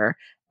getting there,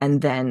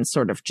 and then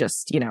sort of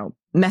just,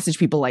 message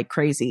people like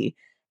crazy.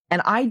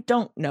 And I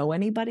don't know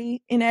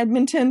anybody in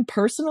Edmonton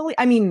personally.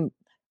 I mean,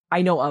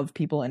 I know of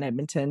people in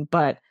Edmonton,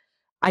 but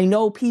I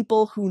know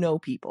people who know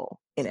people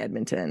in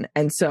Edmonton.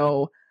 And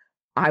so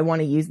I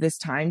want to use this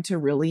time to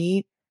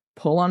really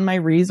pull on my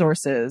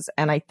resources.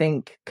 And I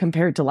think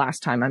compared to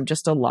last time, I'm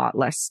just a lot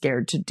less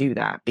scared to do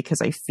that,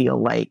 because I feel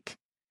like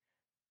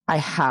I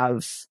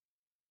have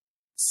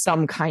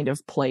some kind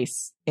of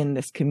place in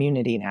this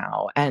community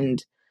now.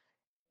 And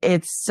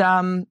it's,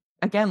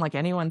 again, like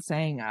anyone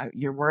saying,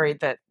 you're worried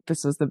that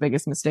this was the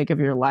biggest mistake of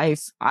your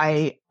life.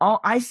 I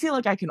feel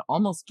like I can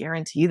almost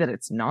guarantee that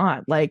it's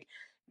not. Like,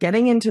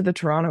 getting into the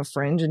Toronto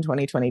Fringe in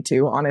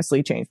 2022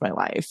 honestly changed my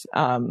life.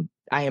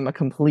 I am a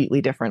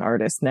completely different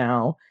artist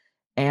now,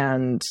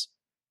 and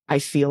I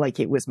feel like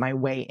it was my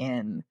way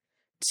in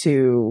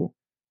to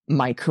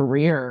my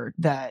career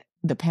that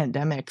the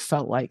pandemic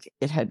felt like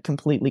it had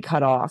completely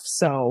cut off.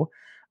 So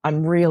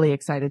I'm really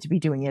excited to be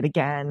doing it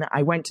again.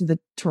 I went to the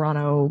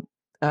Toronto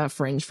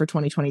Fringe for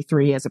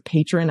 2023 as a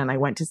patron, and I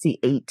went to see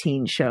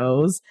 18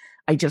 shows.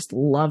 I just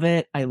love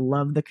it. I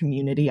love the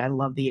community. I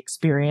love the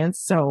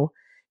experience. So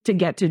to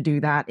get to do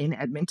that in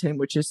Edmonton,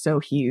 which is so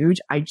huge,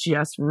 I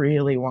just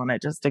really want to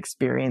just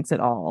experience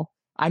it all.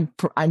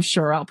 I'm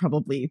sure I'll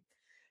probably,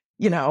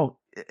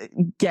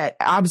 get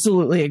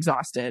absolutely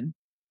exhausted,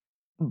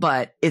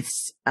 but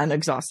it's an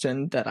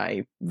exhaustion that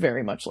I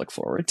very much look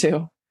forward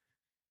to.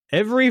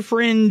 Every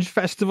Fringe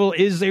festival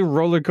is a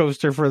roller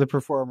coaster for the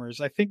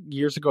performers. I think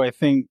years ago,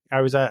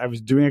 I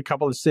was doing a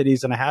couple of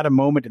cities, and I had a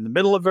moment in the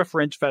middle of a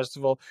Fringe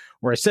festival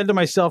where I said to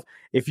myself,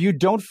 if you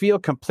don't feel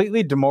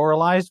completely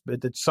demoralized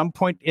but at some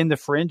point in the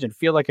Fringe and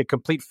feel like a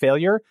complete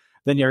failure,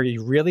 then are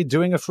you really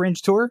doing a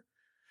Fringe tour?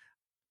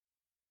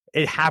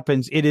 It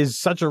happens. It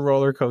is such a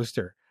roller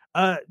coaster.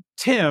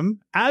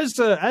 Tim, as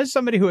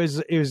somebody who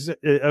is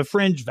a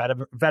Fringe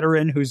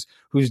veteran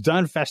who's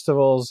done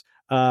festivals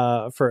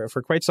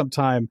for quite some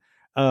time,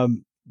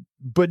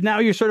 but now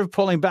you're sort of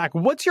pulling back.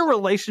 What's your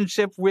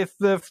relationship with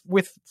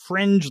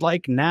Fringe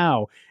like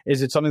now?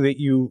 Is it something that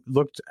you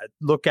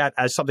look at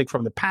as something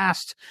from the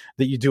past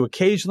that you do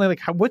occasionally?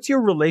 Like, what's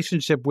your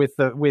relationship with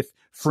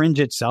Fringe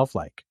itself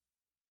like?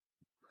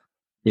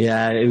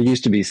 Yeah, it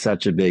used to be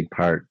such a big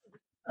part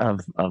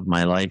of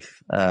my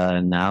life.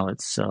 Now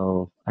it's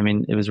so. I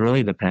mean, it was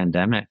really the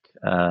pandemic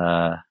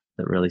that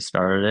really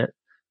started it.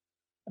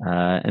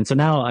 And so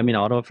now, I mean,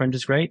 Ottawa Fringe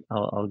is great.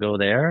 I'll go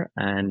there,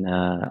 and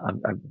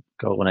I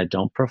go when I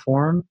don't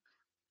perform.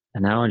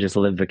 And now I just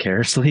live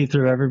vicariously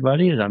through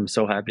everybody. And I'm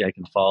so happy I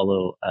can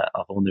follow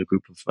a whole new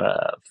group of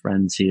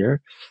friends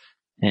here.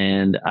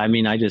 And I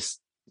mean, I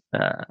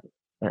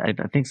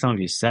think some of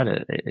you said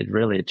it. It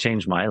really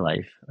changed my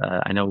life.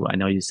 I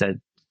know you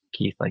said,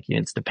 Keith, like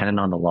it's dependent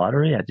on the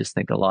lottery. I just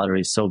think the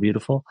lottery is so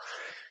beautiful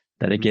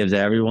that it gives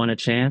everyone a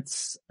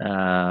chance.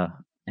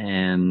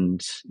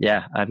 And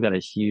yeah, I've got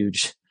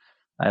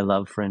I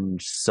love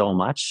Fringe so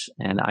much.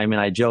 And I mean,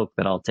 I joke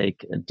that I'll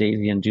take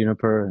Daisy and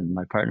Juniper and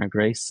my partner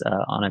Grace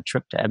on a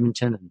trip to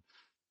Edmonton and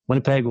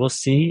Winnipeg. We'll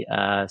see.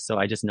 So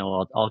I just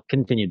know I'll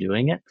continue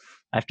doing it.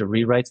 I have to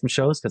rewrite some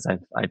shows because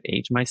I've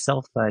aged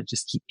myself. I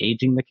just keep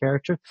aging the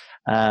character.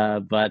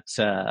 But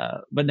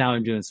now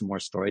I'm doing some more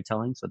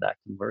storytelling, so that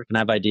can work. And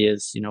I have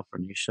ideas, for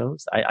new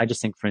shows. I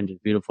just think Fringe is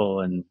beautiful,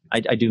 and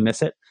I do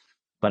miss it.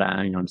 But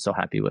I'm so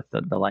happy with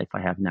the life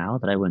I have now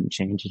that I wouldn't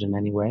change it in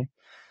any way.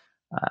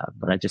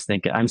 But I just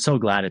think I'm so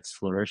glad it's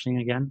flourishing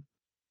again.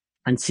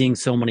 And seeing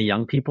so many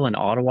young people in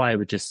Ottawa, I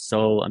was just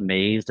so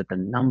amazed at the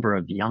number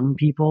of young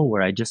people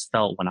where I just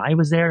felt when I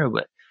was there,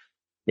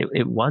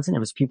 it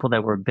was people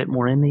that were a bit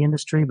more in the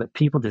industry, but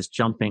people just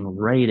jumping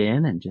right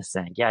in and just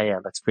saying, yeah,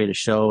 let's create a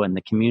show. And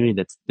the community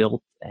that's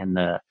built, and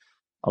a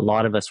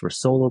lot of us were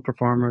solo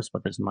performers,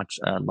 but there's much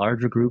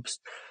larger groups.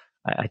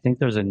 I think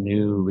there's a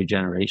new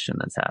regeneration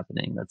that's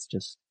happening. That's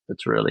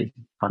really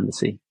fun to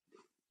see.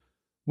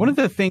 One of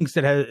the things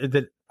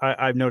that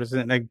I've noticed,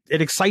 and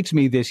it excites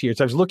me this year,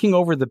 so I was looking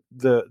over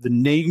the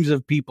names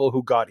of people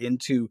who got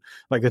into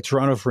like the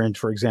Toronto Fringe,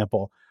 for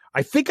example.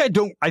 I think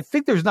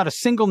there's not a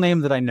single name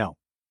that I know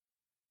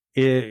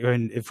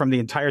from the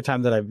entire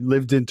time that I've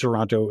lived in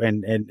Toronto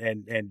and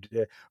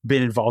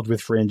been involved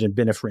with Fringe and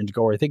been a Fringe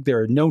goer. I think there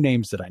are no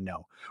names that I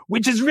know,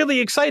 which is really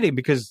exciting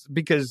because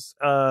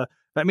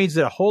that means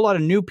that a whole lot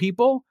of new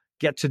people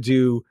get to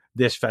do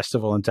this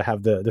festival and to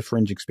have the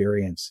Fringe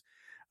experience.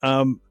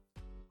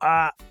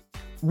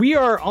 We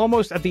are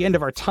almost at the end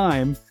of our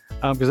time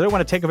because I don't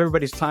want to take up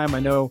everybody's time. I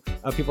know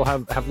people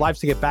have lives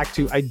to get back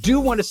to. I do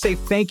want to say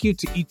thank you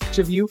to each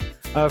of you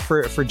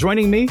for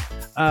joining me,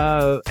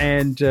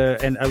 and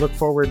I look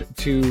forward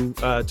to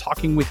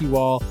talking with you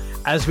all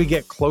as we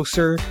get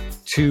closer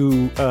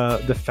to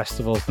the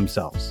festivals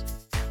themselves.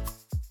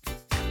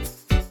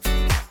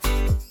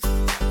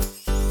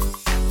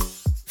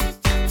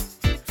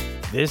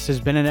 This has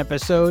been an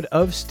episode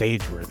of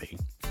Stageworthy.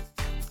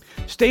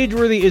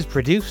 Stageworthy is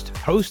produced,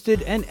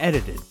 hosted, and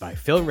edited by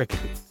Phil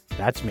Rickaby.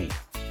 That's me.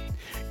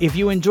 If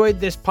you enjoyed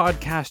this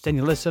podcast and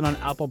you listen on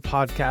Apple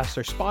Podcasts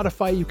or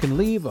Spotify, you can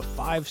leave a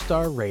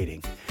 5-star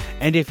rating.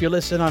 And if you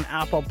listen on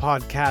Apple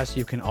Podcasts,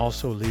 you can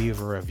also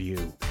leave a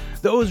review.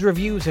 Those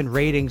reviews and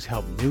ratings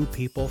help new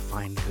people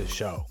find the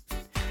show.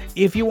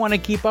 If you want to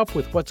keep up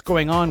with what's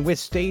going on with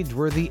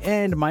Stageworthy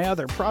and my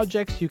other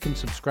projects, you can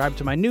subscribe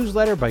to my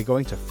newsletter by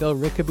going to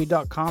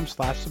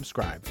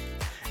philrickaby.com/subscribe.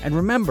 And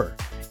remember,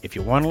 if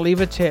you want to leave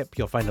a tip,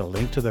 you'll find a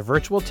link to the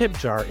virtual tip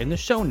jar in the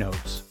show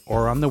notes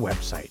or on the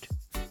website.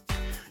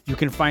 You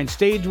can find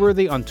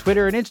Stageworthy on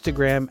Twitter and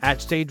Instagram at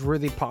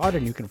StageworthyPod,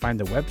 and you can find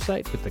the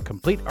website with the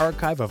complete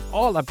archive of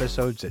all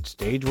episodes at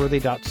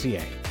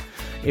stageworthy.ca.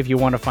 If you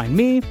want to find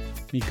me,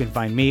 you can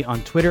find me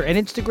on Twitter and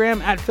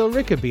Instagram at Phil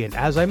Rickaby, and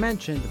as I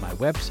mentioned, my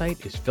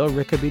website is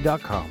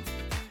philrickaby.com.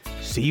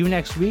 See you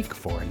next week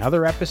for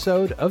another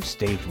episode of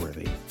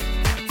Stageworthy.